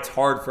why it's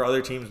hard for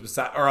other teams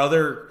or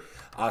other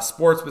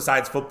sports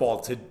besides football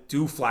to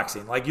do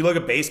flexing. Like, you look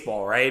at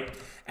baseball, right?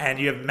 And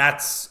you have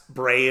Mets,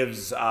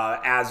 Braves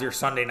as your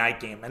Sunday night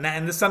game.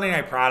 And the Sunday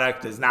night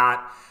product is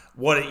not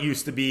what it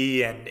used to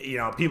be. And,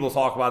 people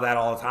talk about that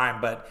all the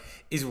time. But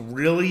is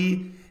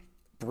really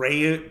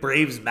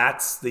Braves,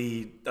 Mets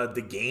the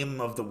game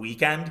of the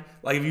weekend?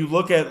 Like, if you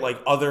look at,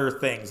 other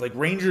things, like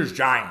Rangers,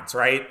 Giants,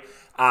 right?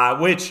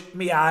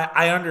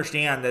 I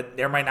understand that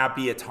there might not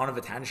be a ton of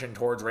attention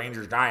towards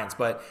Rangers Giants,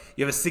 but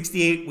you have a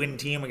 68 win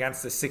team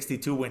against a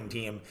 62 win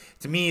team.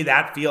 To me,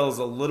 that feels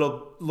a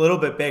little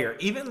bit bigger.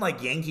 Even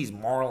Yankees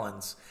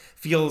Marlins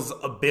feels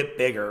a bit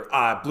bigger.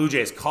 Blue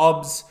Jays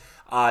Cubs,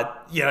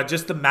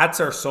 just the Mets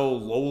are so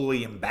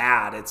lowly and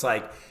bad. It's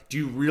like,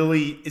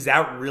 is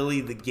that really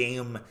the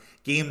game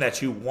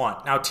that you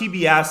want? Now,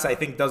 TBS, I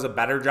think, does a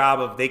better job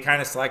of, they kind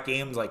of select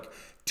games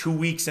 2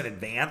 weeks in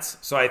advance.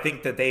 So I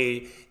think that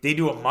they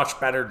do a much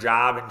better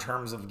job in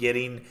terms of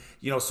getting,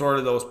 sort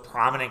of those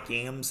prominent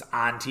games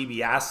on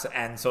TBS.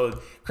 And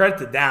so credit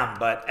to them.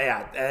 But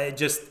yeah,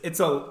 it's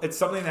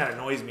something that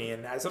annoys me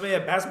and something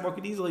that basketball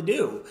could easily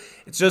do.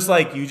 It's just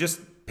you just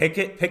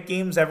pick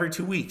games every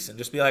 2 weeks and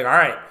just be like, all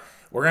right,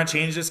 we're going to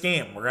change this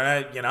game. We're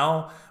going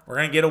to, we're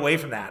going to get away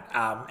from that.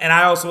 And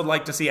I also would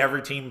like to see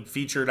every team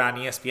featured on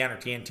ESPN or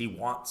TNT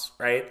once,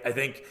 right? I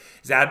think,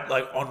 is that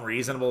like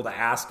unreasonable to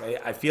ask?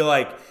 I feel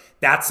like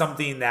that's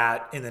something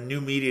that in the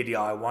new media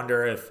deal, I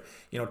wonder if,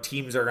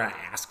 teams are going to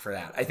ask for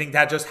that. I think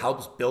that just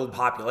helps build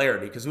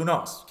popularity because who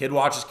knows? Kid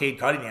watches Cade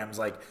Cunningham's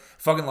like,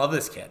 fucking love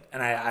this kid.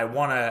 And I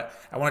want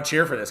to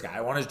cheer for this guy.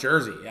 I want his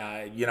jersey.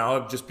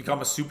 Just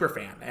become a super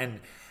fan.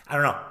 And I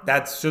don't know.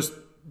 That's just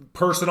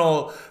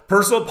personal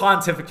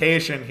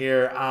pontification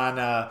here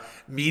on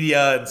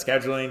media and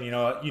scheduling.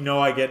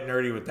 I get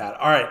nerdy with that.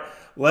 All right,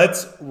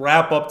 let's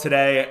wrap up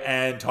today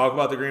and talk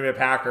about the Green Bay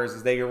Packers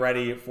as they get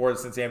ready for the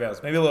Cincinnati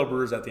Bengals. Maybe a little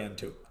Brewers at the end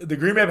too. The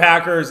Green Bay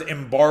Packers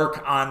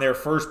embark on their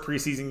first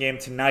preseason game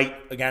tonight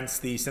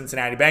against the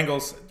Cincinnati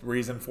Bengals. The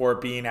reason for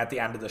it being at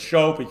the end of the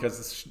show because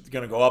it's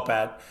going to go up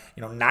at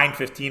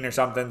 9:15 or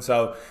something.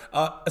 So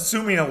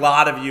assuming a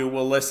lot of you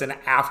will listen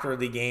after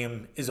the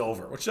game is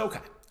over, which is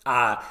okay.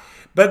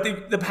 But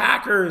the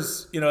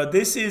Packers,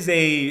 this is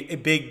a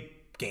big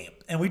game.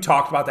 And we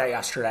talked about that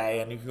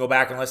yesterday. And you can go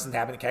back and listen to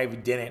Tapping The Keg if you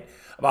didn't,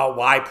 about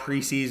why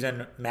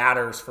preseason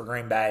matters for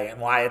Green Bay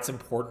and why it's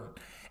important.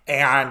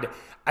 And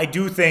I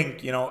do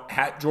think,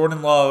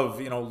 Jordan Love,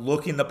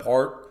 looking the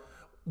part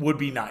would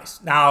be nice.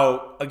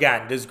 Now,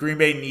 again, does Green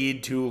Bay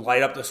need to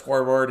light up the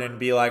scoreboard and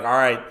be like, all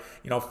right,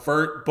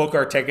 book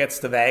our tickets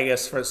to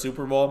Vegas for the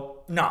Super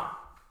Bowl? No.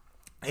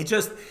 It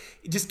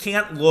just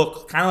can't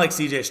look kind of like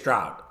CJ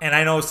Stroud. And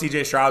I know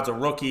CJ Stroud's a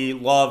rookie.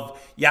 Love,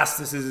 yes,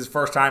 this is his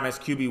first time as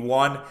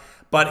QB1,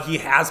 but he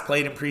has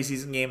played in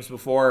preseason games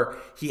before.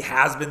 He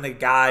has been the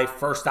guy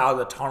first out of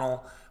the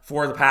tunnel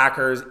for the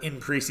Packers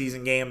in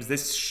preseason games.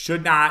 This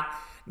should not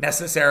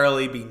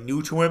necessarily be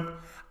new to him.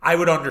 I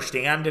would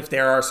understand if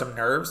there are some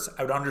nerves.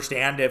 I would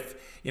understand if,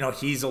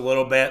 he's a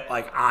little bit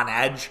like on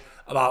edge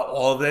about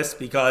all of this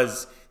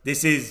because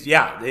this is,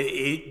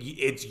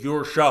 it's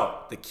your show.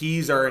 The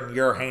keys are in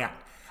your hand.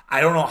 I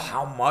don't know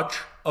how much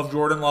of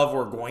Jordan Love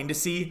we're going to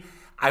see.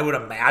 I would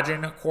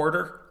imagine a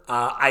quarter.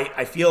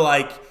 I feel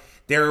like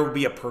there will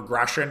be a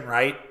progression,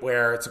 right,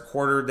 where it's a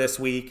quarter this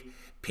week.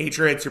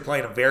 Patriots, you're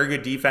playing a very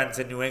good defense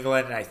in New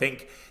England, and I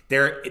think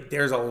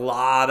there's a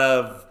lot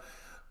of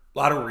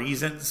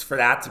reasons for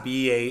that to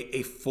be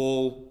a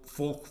full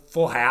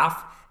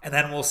half. And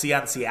then we'll see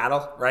on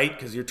Seattle, right?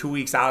 Because you're 2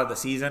 weeks out of the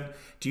season.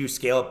 Do you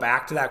scale it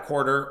back to that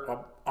quarter? I'm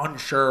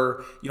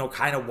unsure,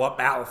 kind of what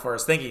Matt LaFleur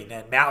is thinking.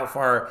 And Matt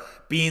LaFleur,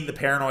 being the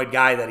paranoid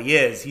guy that he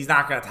is, he's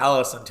not going to tell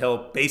us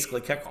until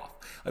basically kickoff.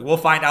 Like, we'll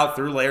find out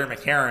through Larry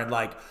McCarron,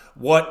 like,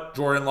 what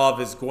Jordan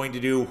Love is going to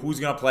do, who's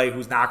going to play,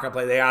 who's not going to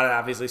play. They got to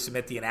obviously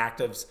submit the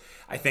inactives,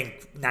 I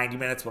think, 90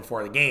 minutes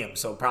before the game.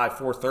 So probably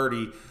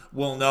 4:30,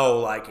 we'll know,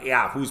 like,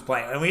 who's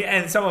playing.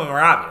 And some of them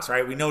are obvious,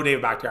 right? We know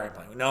David Bakhtiari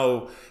playing. We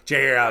know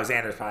Jair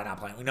Alexander's probably not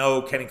playing. We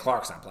know Kenny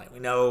Clark's not playing. We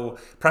know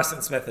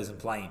Preston Smith isn't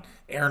playing.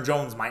 Aaron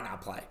Jones might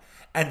not play.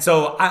 And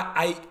so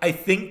I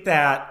think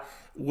that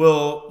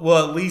we'll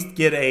at least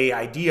get an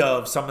idea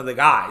of some of the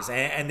guys.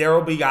 And there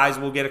will be guys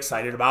we'll get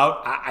excited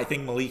about. I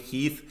think Malik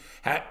Heath,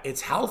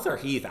 it's Health or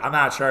Heath, I'm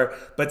not sure.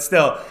 But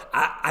still,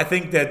 I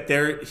think that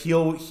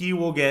he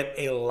will get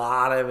a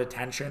lot of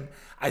attention.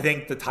 I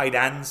think the tight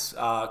ends,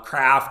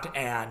 Kraft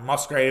and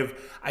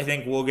Musgrave, I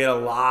think we'll get a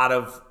lot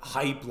of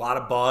hype, a lot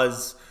of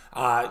buzz.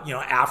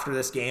 After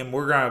this game,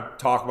 we're going to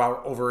talk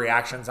about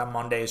overreactions on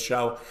Monday's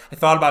show. I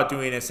thought about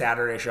doing a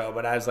Saturday show,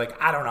 but I was like,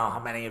 I don't know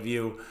how many of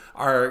you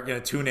are going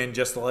to tune in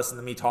just to listen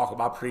to me talk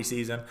about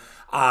preseason.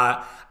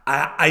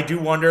 I do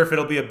wonder if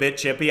it'll be a bit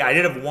chippy. I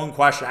did have one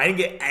question. I didn't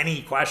get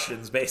any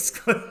questions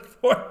basically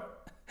for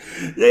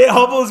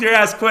Hubbles your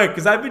ass quick,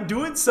 because I've been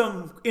doing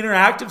some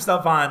interactive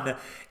stuff on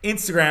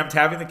Instagram,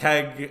 Tapping The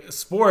Keg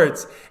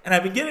Sports, and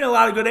I've been getting a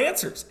lot of good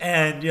answers.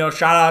 And,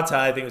 shout out to,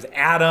 I think it was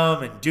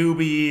Adam and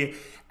Doobie,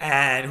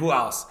 and who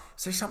else?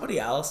 Is there somebody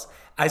else?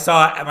 I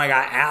saw my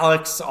guy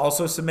Alex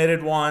also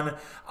submitted one. There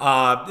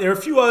are a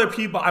few other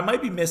people. I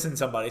might be missing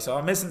somebody. So if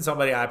I'm missing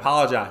somebody, I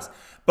apologize.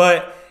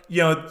 But,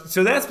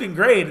 so that's been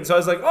great. And so I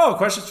was like, oh,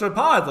 questions for the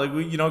pod. Like,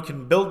 we,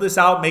 can build this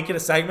out, make it a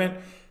segment.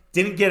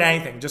 Didn't get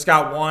anything. Just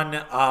got one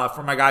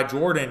from my guy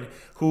Jordan,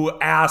 who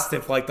asked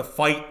if the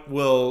fight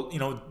will,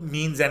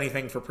 means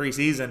anything for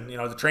preseason.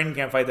 The training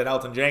camp fight that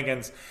Elton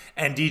Jenkins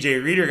and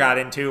DJ Reader got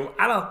into.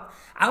 I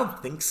don't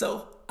think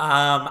so.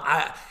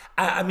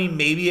 I mean,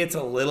 maybe it's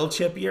a little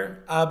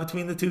chippier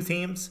between the two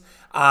teams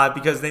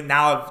because they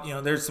now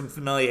have, there's some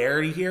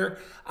familiarity here.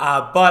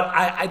 But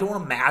I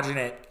don't imagine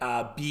it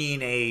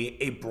being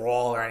a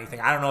brawl or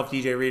anything. I don't know if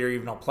DJ Reader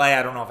even will play.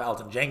 I don't know if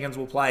Elton Jenkins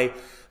will play.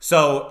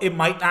 So it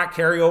might not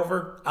carry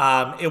over.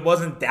 It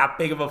wasn't that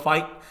big of a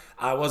fight.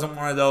 It wasn't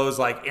one of those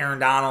like Aaron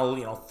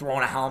Donald,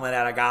 throwing a helmet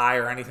at a guy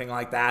or anything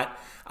like that.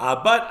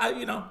 But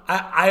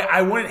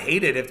I wouldn't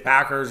hate it if the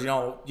Packers,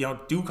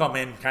 do come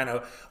in kind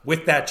of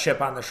with that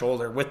chip on the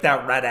shoulder, with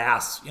that red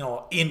ass,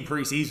 in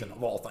preseason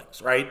of all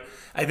things, right?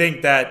 I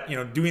think that,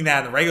 doing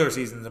that in the regular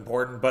season is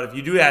important, but if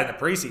you do that in the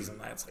preseason,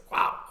 it's like,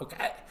 wow,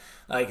 okay.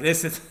 Like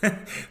this is,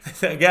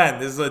 again,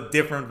 this is a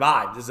different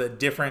vibe. This is a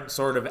different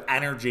sort of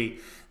energy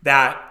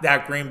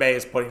that Green Bay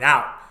is putting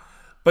out.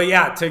 But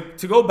yeah,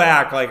 to go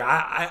back, like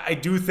I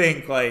do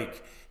think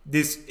like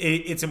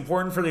it's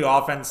important for the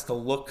offense to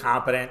look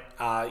competent.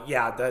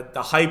 The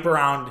hype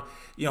around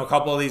a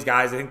couple of these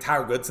guys. I think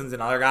Tyler Goodson's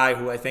another guy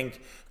who I think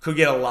could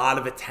get a lot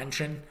of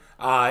attention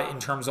in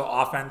terms of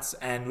offense,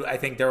 and I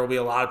think there will be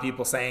a lot of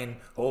people saying,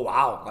 "Oh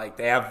wow, like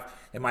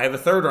they might have a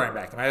third running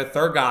back, they might have a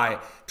third guy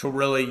to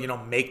really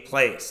make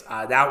plays."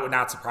 That would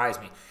not surprise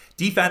me.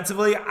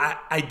 Defensively,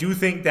 I do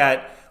think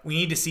that we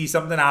need to see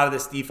something out of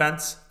this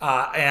defense,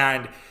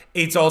 and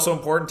it's also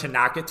important to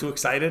not get too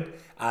excited.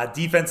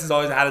 Defense is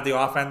always ahead of the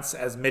offense,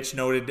 as Mitch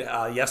noted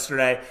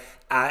yesterday.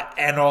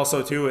 And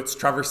also, too, it's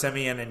Trevor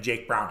Siemian and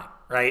Jake Browning,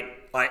 right?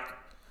 Like,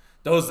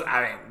 those,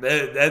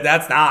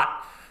 that's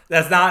not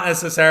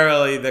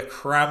necessarily the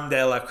creme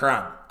de la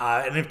creme.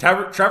 And if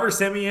Trevor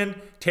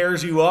Siemian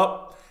tears you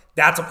up,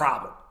 that's a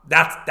problem.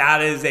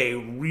 That is a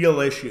real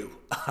issue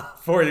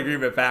for the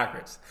Green Bay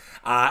Packers.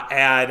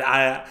 And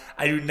I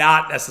do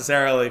not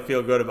necessarily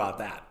feel good about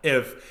that.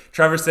 If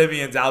Trevor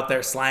Siemian's out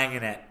there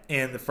slanging it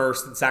in the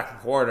first and second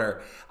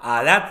quarter,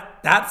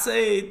 that's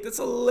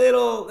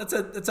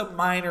a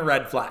minor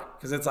red flag,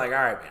 because it's like,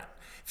 all right, man,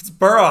 if it's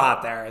Burrow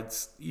out there,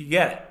 you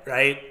get it,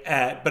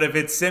 right? But if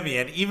it's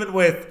Siemian, even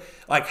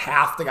with like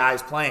half the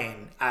guys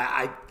playing,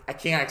 I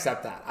can't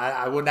accept that.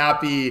 I would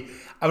not be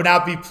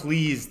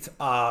pleased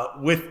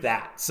with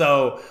that.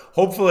 So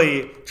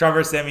hopefully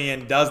Trevor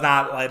Siemian does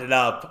not light it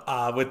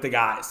up with the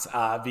guys,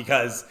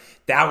 because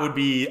that would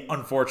be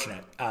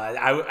unfortunate.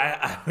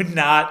 I would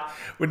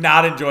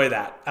not enjoy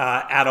that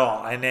at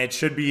all. And it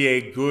should be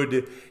a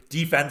good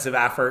defensive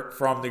effort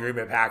from the Green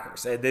Bay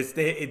Packers.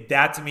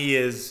 That to me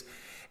is,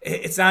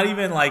 it's not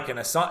even like an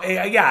assumption.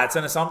 Yeah, it's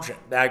an assumption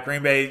that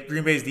Green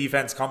Bay's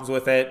defense comes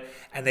with it,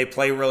 and they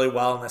play really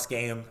well in this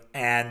game,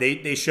 and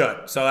they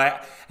should. So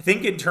I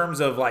think in terms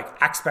of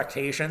like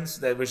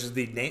expectations, which is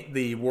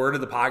the word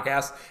of the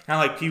podcast,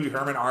 kind of like Pee Wee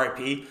Herman,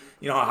 R.I.P.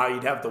 How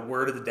you'd have the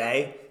word of the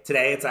day.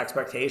 Today it's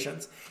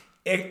expectations.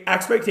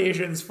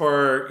 Expectations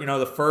for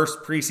the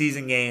first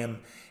preseason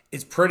game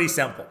is pretty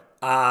simple.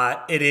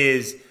 It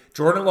is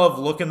Jordan Love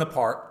looking the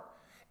part.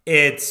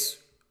 It's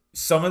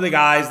some of the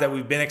guys that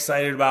we've been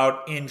excited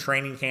about in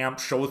training camp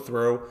show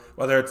through,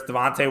 whether it's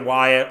Devontae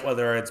Wyatt,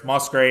 whether it's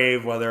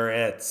Musgrave, whether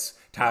it's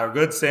Tyler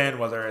Goodson,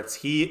 whether it's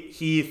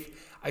Heath.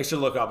 I should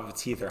look up if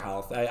it's Heath or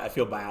Health. I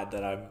feel bad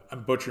that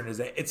I'm butchering his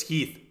name. It's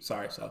Heath.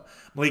 Sorry. So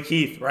Malik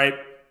Heath, right?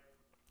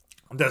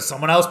 Does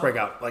someone else break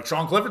out? Like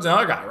Sean Clifford's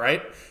another guy,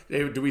 right?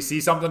 Do we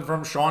see something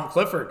from Sean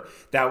Clifford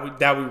that we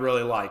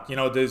really like?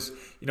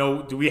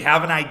 Do we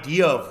have an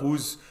idea of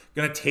who's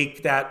going to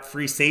take that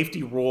free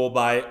safety role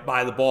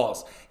by the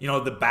balls?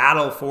 The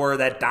battle for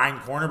that dime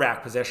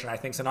cornerback position, I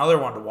think, is another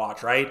one to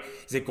watch, right?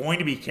 Is it going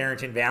to be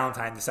Carrington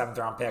Valentine, the 7th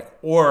round pick,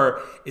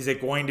 or is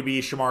it going to be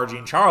Shamar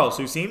Jean-Charles,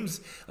 who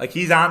seems like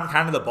he's on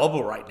kind of the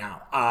bubble right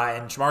now?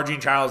 And Shamar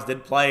Jean-Charles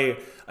did play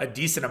a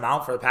decent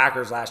amount for the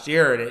Packers last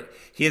year, and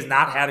he has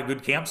not had a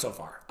good camp so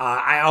far.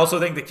 I also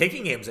think the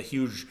kicking game is a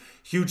huge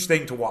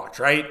thing to watch,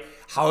 right?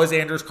 How is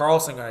Anders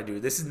Carlson going to do?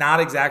 This is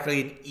not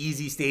exactly an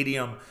easy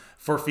stadium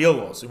for field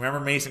goals. Remember,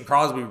 Mason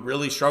Crosby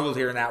really struggled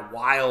here in that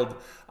wild,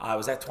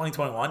 was that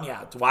 2021?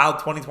 Yeah, it's wild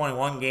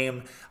 2021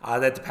 game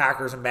that the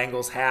Packers and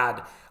Bengals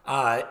had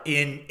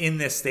in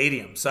this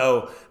stadium.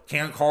 So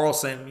can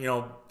Carlson,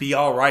 be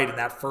all right in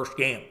that first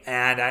game?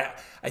 And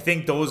I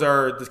think those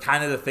are the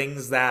kind of the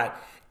things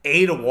that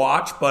to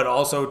watch, but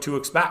also to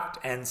expect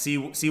and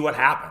see what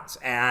happens.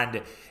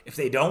 And if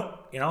they don't,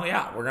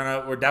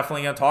 we're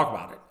definitely gonna talk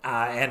about it.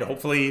 And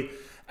hopefully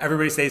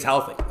everybody stays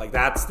healthy. Like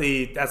that's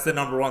the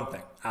number one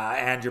thing.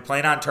 And you're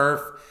playing on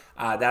turf.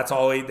 That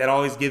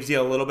always gives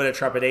you a little bit of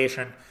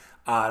trepidation.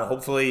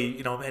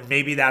 Hopefully, and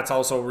maybe that's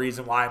also a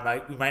reason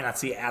why we might not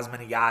see as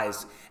many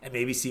guys, and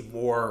maybe see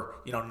more,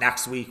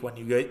 next week when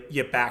you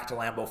get back to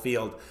Lambeau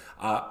Field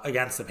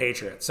against the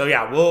Patriots. So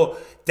yeah, we'll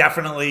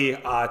definitely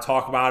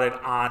talk about it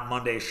on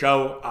Monday's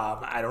show.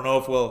 I don't know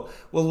if we'll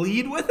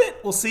lead with it.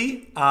 We'll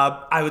see.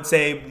 I would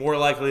say more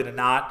likely than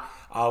not,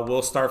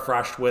 we'll start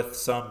fresh with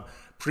some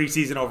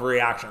preseason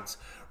overreactions.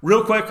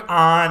 Real quick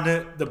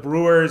on the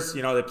Brewers,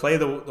 they play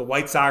the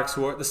White Sox,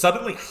 who are the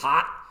suddenly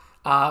hot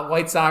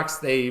White Sox.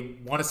 They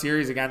won a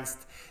series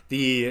against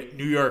the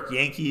New York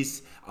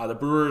Yankees. The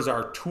Brewers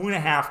are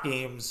 2.5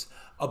 games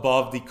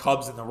above the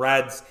Cubs and the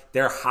Reds.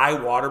 Their high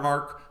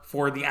watermark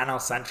for the NL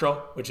Central,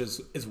 which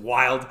is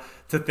wild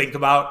to think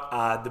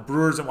about. The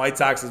Brewers and White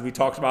Sox, as we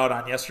talked about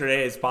on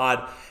yesterday's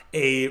pod,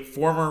 a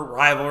former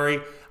rivalry,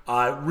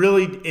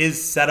 really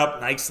is set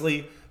up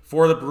nicely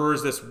for the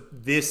Brewers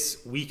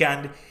this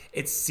weekend.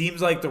 It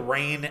seems like the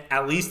rain,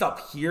 at least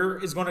up here,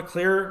 is going to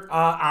clear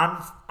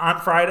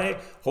on Friday.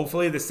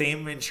 Hopefully the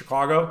same in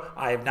Chicago.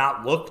 I have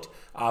not looked,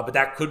 but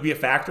that could be a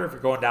factor if you're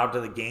going down to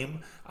the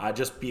game.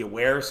 Just be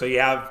aware. So you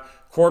have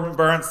Corbin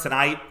Burnes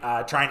tonight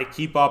trying to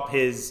keep up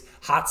his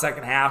hot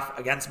second half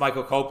against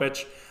Michael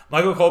Kopech.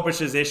 Michael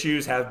Kopech's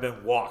issues have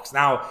been walks.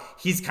 Now,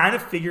 he's kind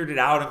of figured it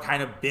out and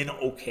kind of been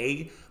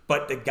okay,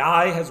 but the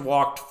guy has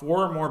walked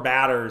 4 or more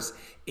batters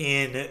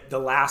in the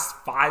last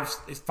four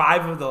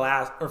of the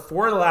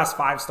last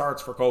 5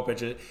 starts for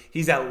Kopech.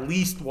 He's at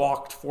least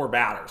walked 4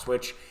 batters,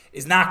 which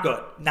is not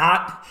good.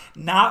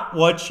 Not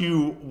what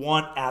you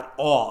want at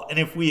all. And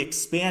if we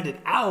expand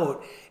it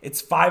out, it's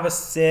 5 of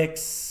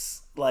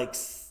 6, like,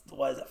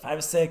 what is it, 5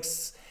 of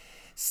 6,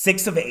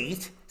 6 of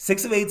 8.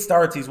 6 of 8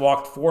 starts, he's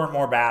walked 4 or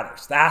more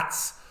batters.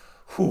 That's,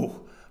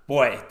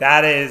 boy,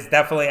 that is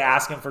definitely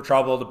asking for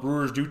trouble. The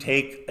Brewers do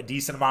take a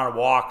decent amount of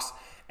walks,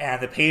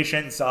 and the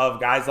patience of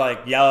guys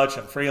like Yelich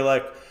and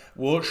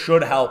Frelick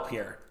should help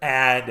here.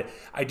 And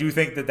I do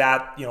think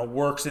that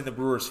works in the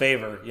Brewers'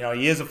 favor.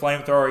 He is a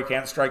flamethrower. He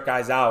can strike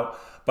guys out,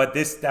 but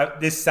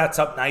this sets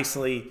up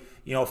nicely,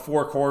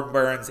 for Corbin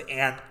Burnes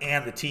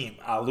and the team.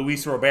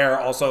 Luis Robert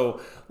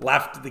also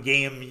left the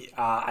game,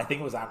 I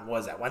think it was on,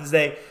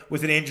 Wednesday,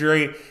 with an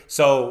injury.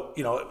 So,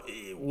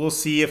 we'll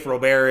see if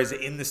Robert is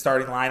in the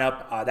starting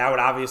lineup. That would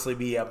obviously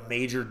be a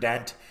major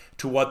dent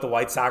to what the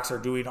White Sox are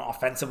doing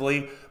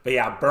offensively. But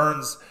yeah,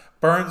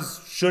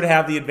 Burnes should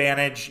have the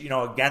advantage,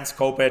 against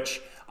Kopech.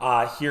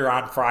 Here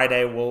on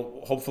Friday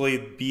will hopefully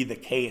be the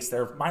case.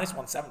 They're minus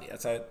 170.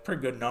 That's a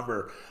pretty good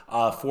number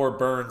for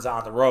Burnes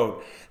on the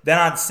road. Then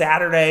on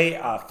Saturday,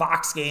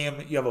 Fox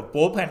game, you have a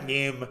bullpen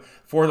game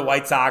for the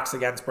White Sox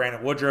against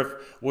Brandon Woodruff.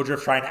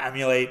 Woodruff trying to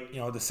emulate,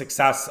 the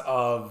success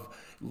of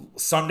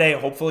Sunday.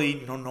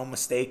 Hopefully, no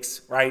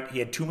mistakes, right? He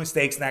had 2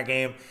 mistakes in that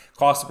game.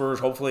 Cost the Brewers.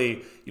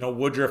 Hopefully,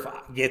 Woodruff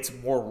gets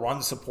more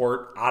run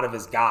support out of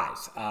his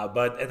guys.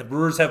 And the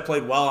Brewers have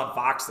played well on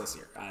Fox this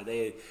year.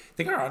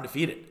 They are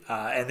undefeated,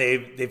 and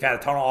they've had a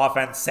ton of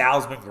offense.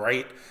 Sal's been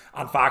great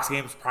on Fox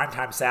games,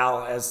 primetime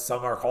Sal, as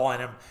some are calling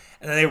him.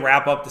 And then they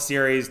wrap up the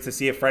series to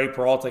see if Freddie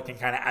Peralta can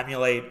kind of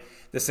emulate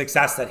the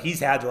success that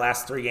he's had the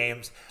last 3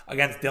 games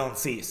against Dylan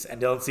Cease.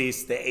 And Dylan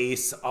Cease, the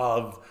ace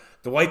of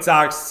the White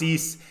Sox.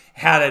 Cease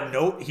had a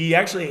note. He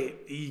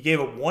gave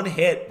a 1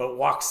 hit, but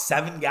walked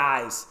 7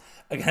 guys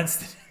against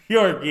the New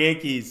York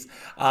Yankees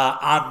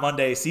on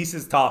Monday. Cease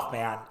is tough,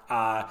 man.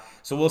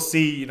 So we'll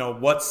see,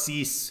 what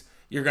Cease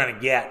you're going to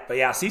get. But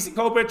yeah, Cease and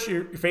Kopech,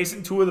 you're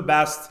facing 2 of the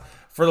best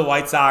for the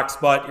White Sox,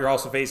 but you're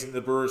also facing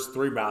the Brewers'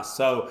 3 best.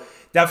 So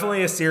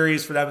definitely a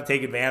series for them to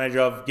take advantage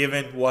of,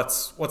 given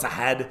what's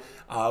ahead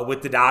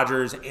with the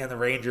Dodgers and the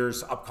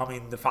Rangers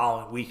upcoming the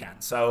following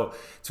weekend. So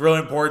it's really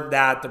important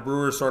that the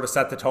Brewers sort of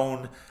set the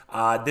tone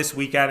this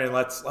weekend, and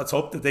let's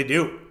hope that they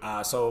do.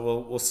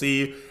 So we'll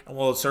see, and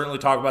we'll certainly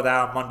talk about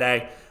that on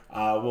Monday.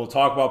 We'll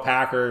talk about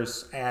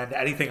Packers and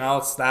anything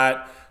else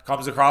that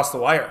comes across the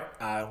wire.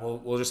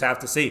 We'll just have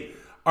to see.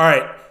 All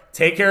right,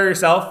 take care of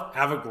yourself.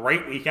 Have a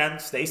great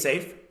weekend. Stay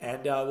safe,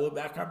 and we'll be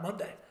back on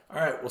Monday.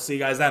 All right, we'll see you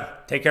guys then.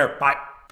 Take care. Bye.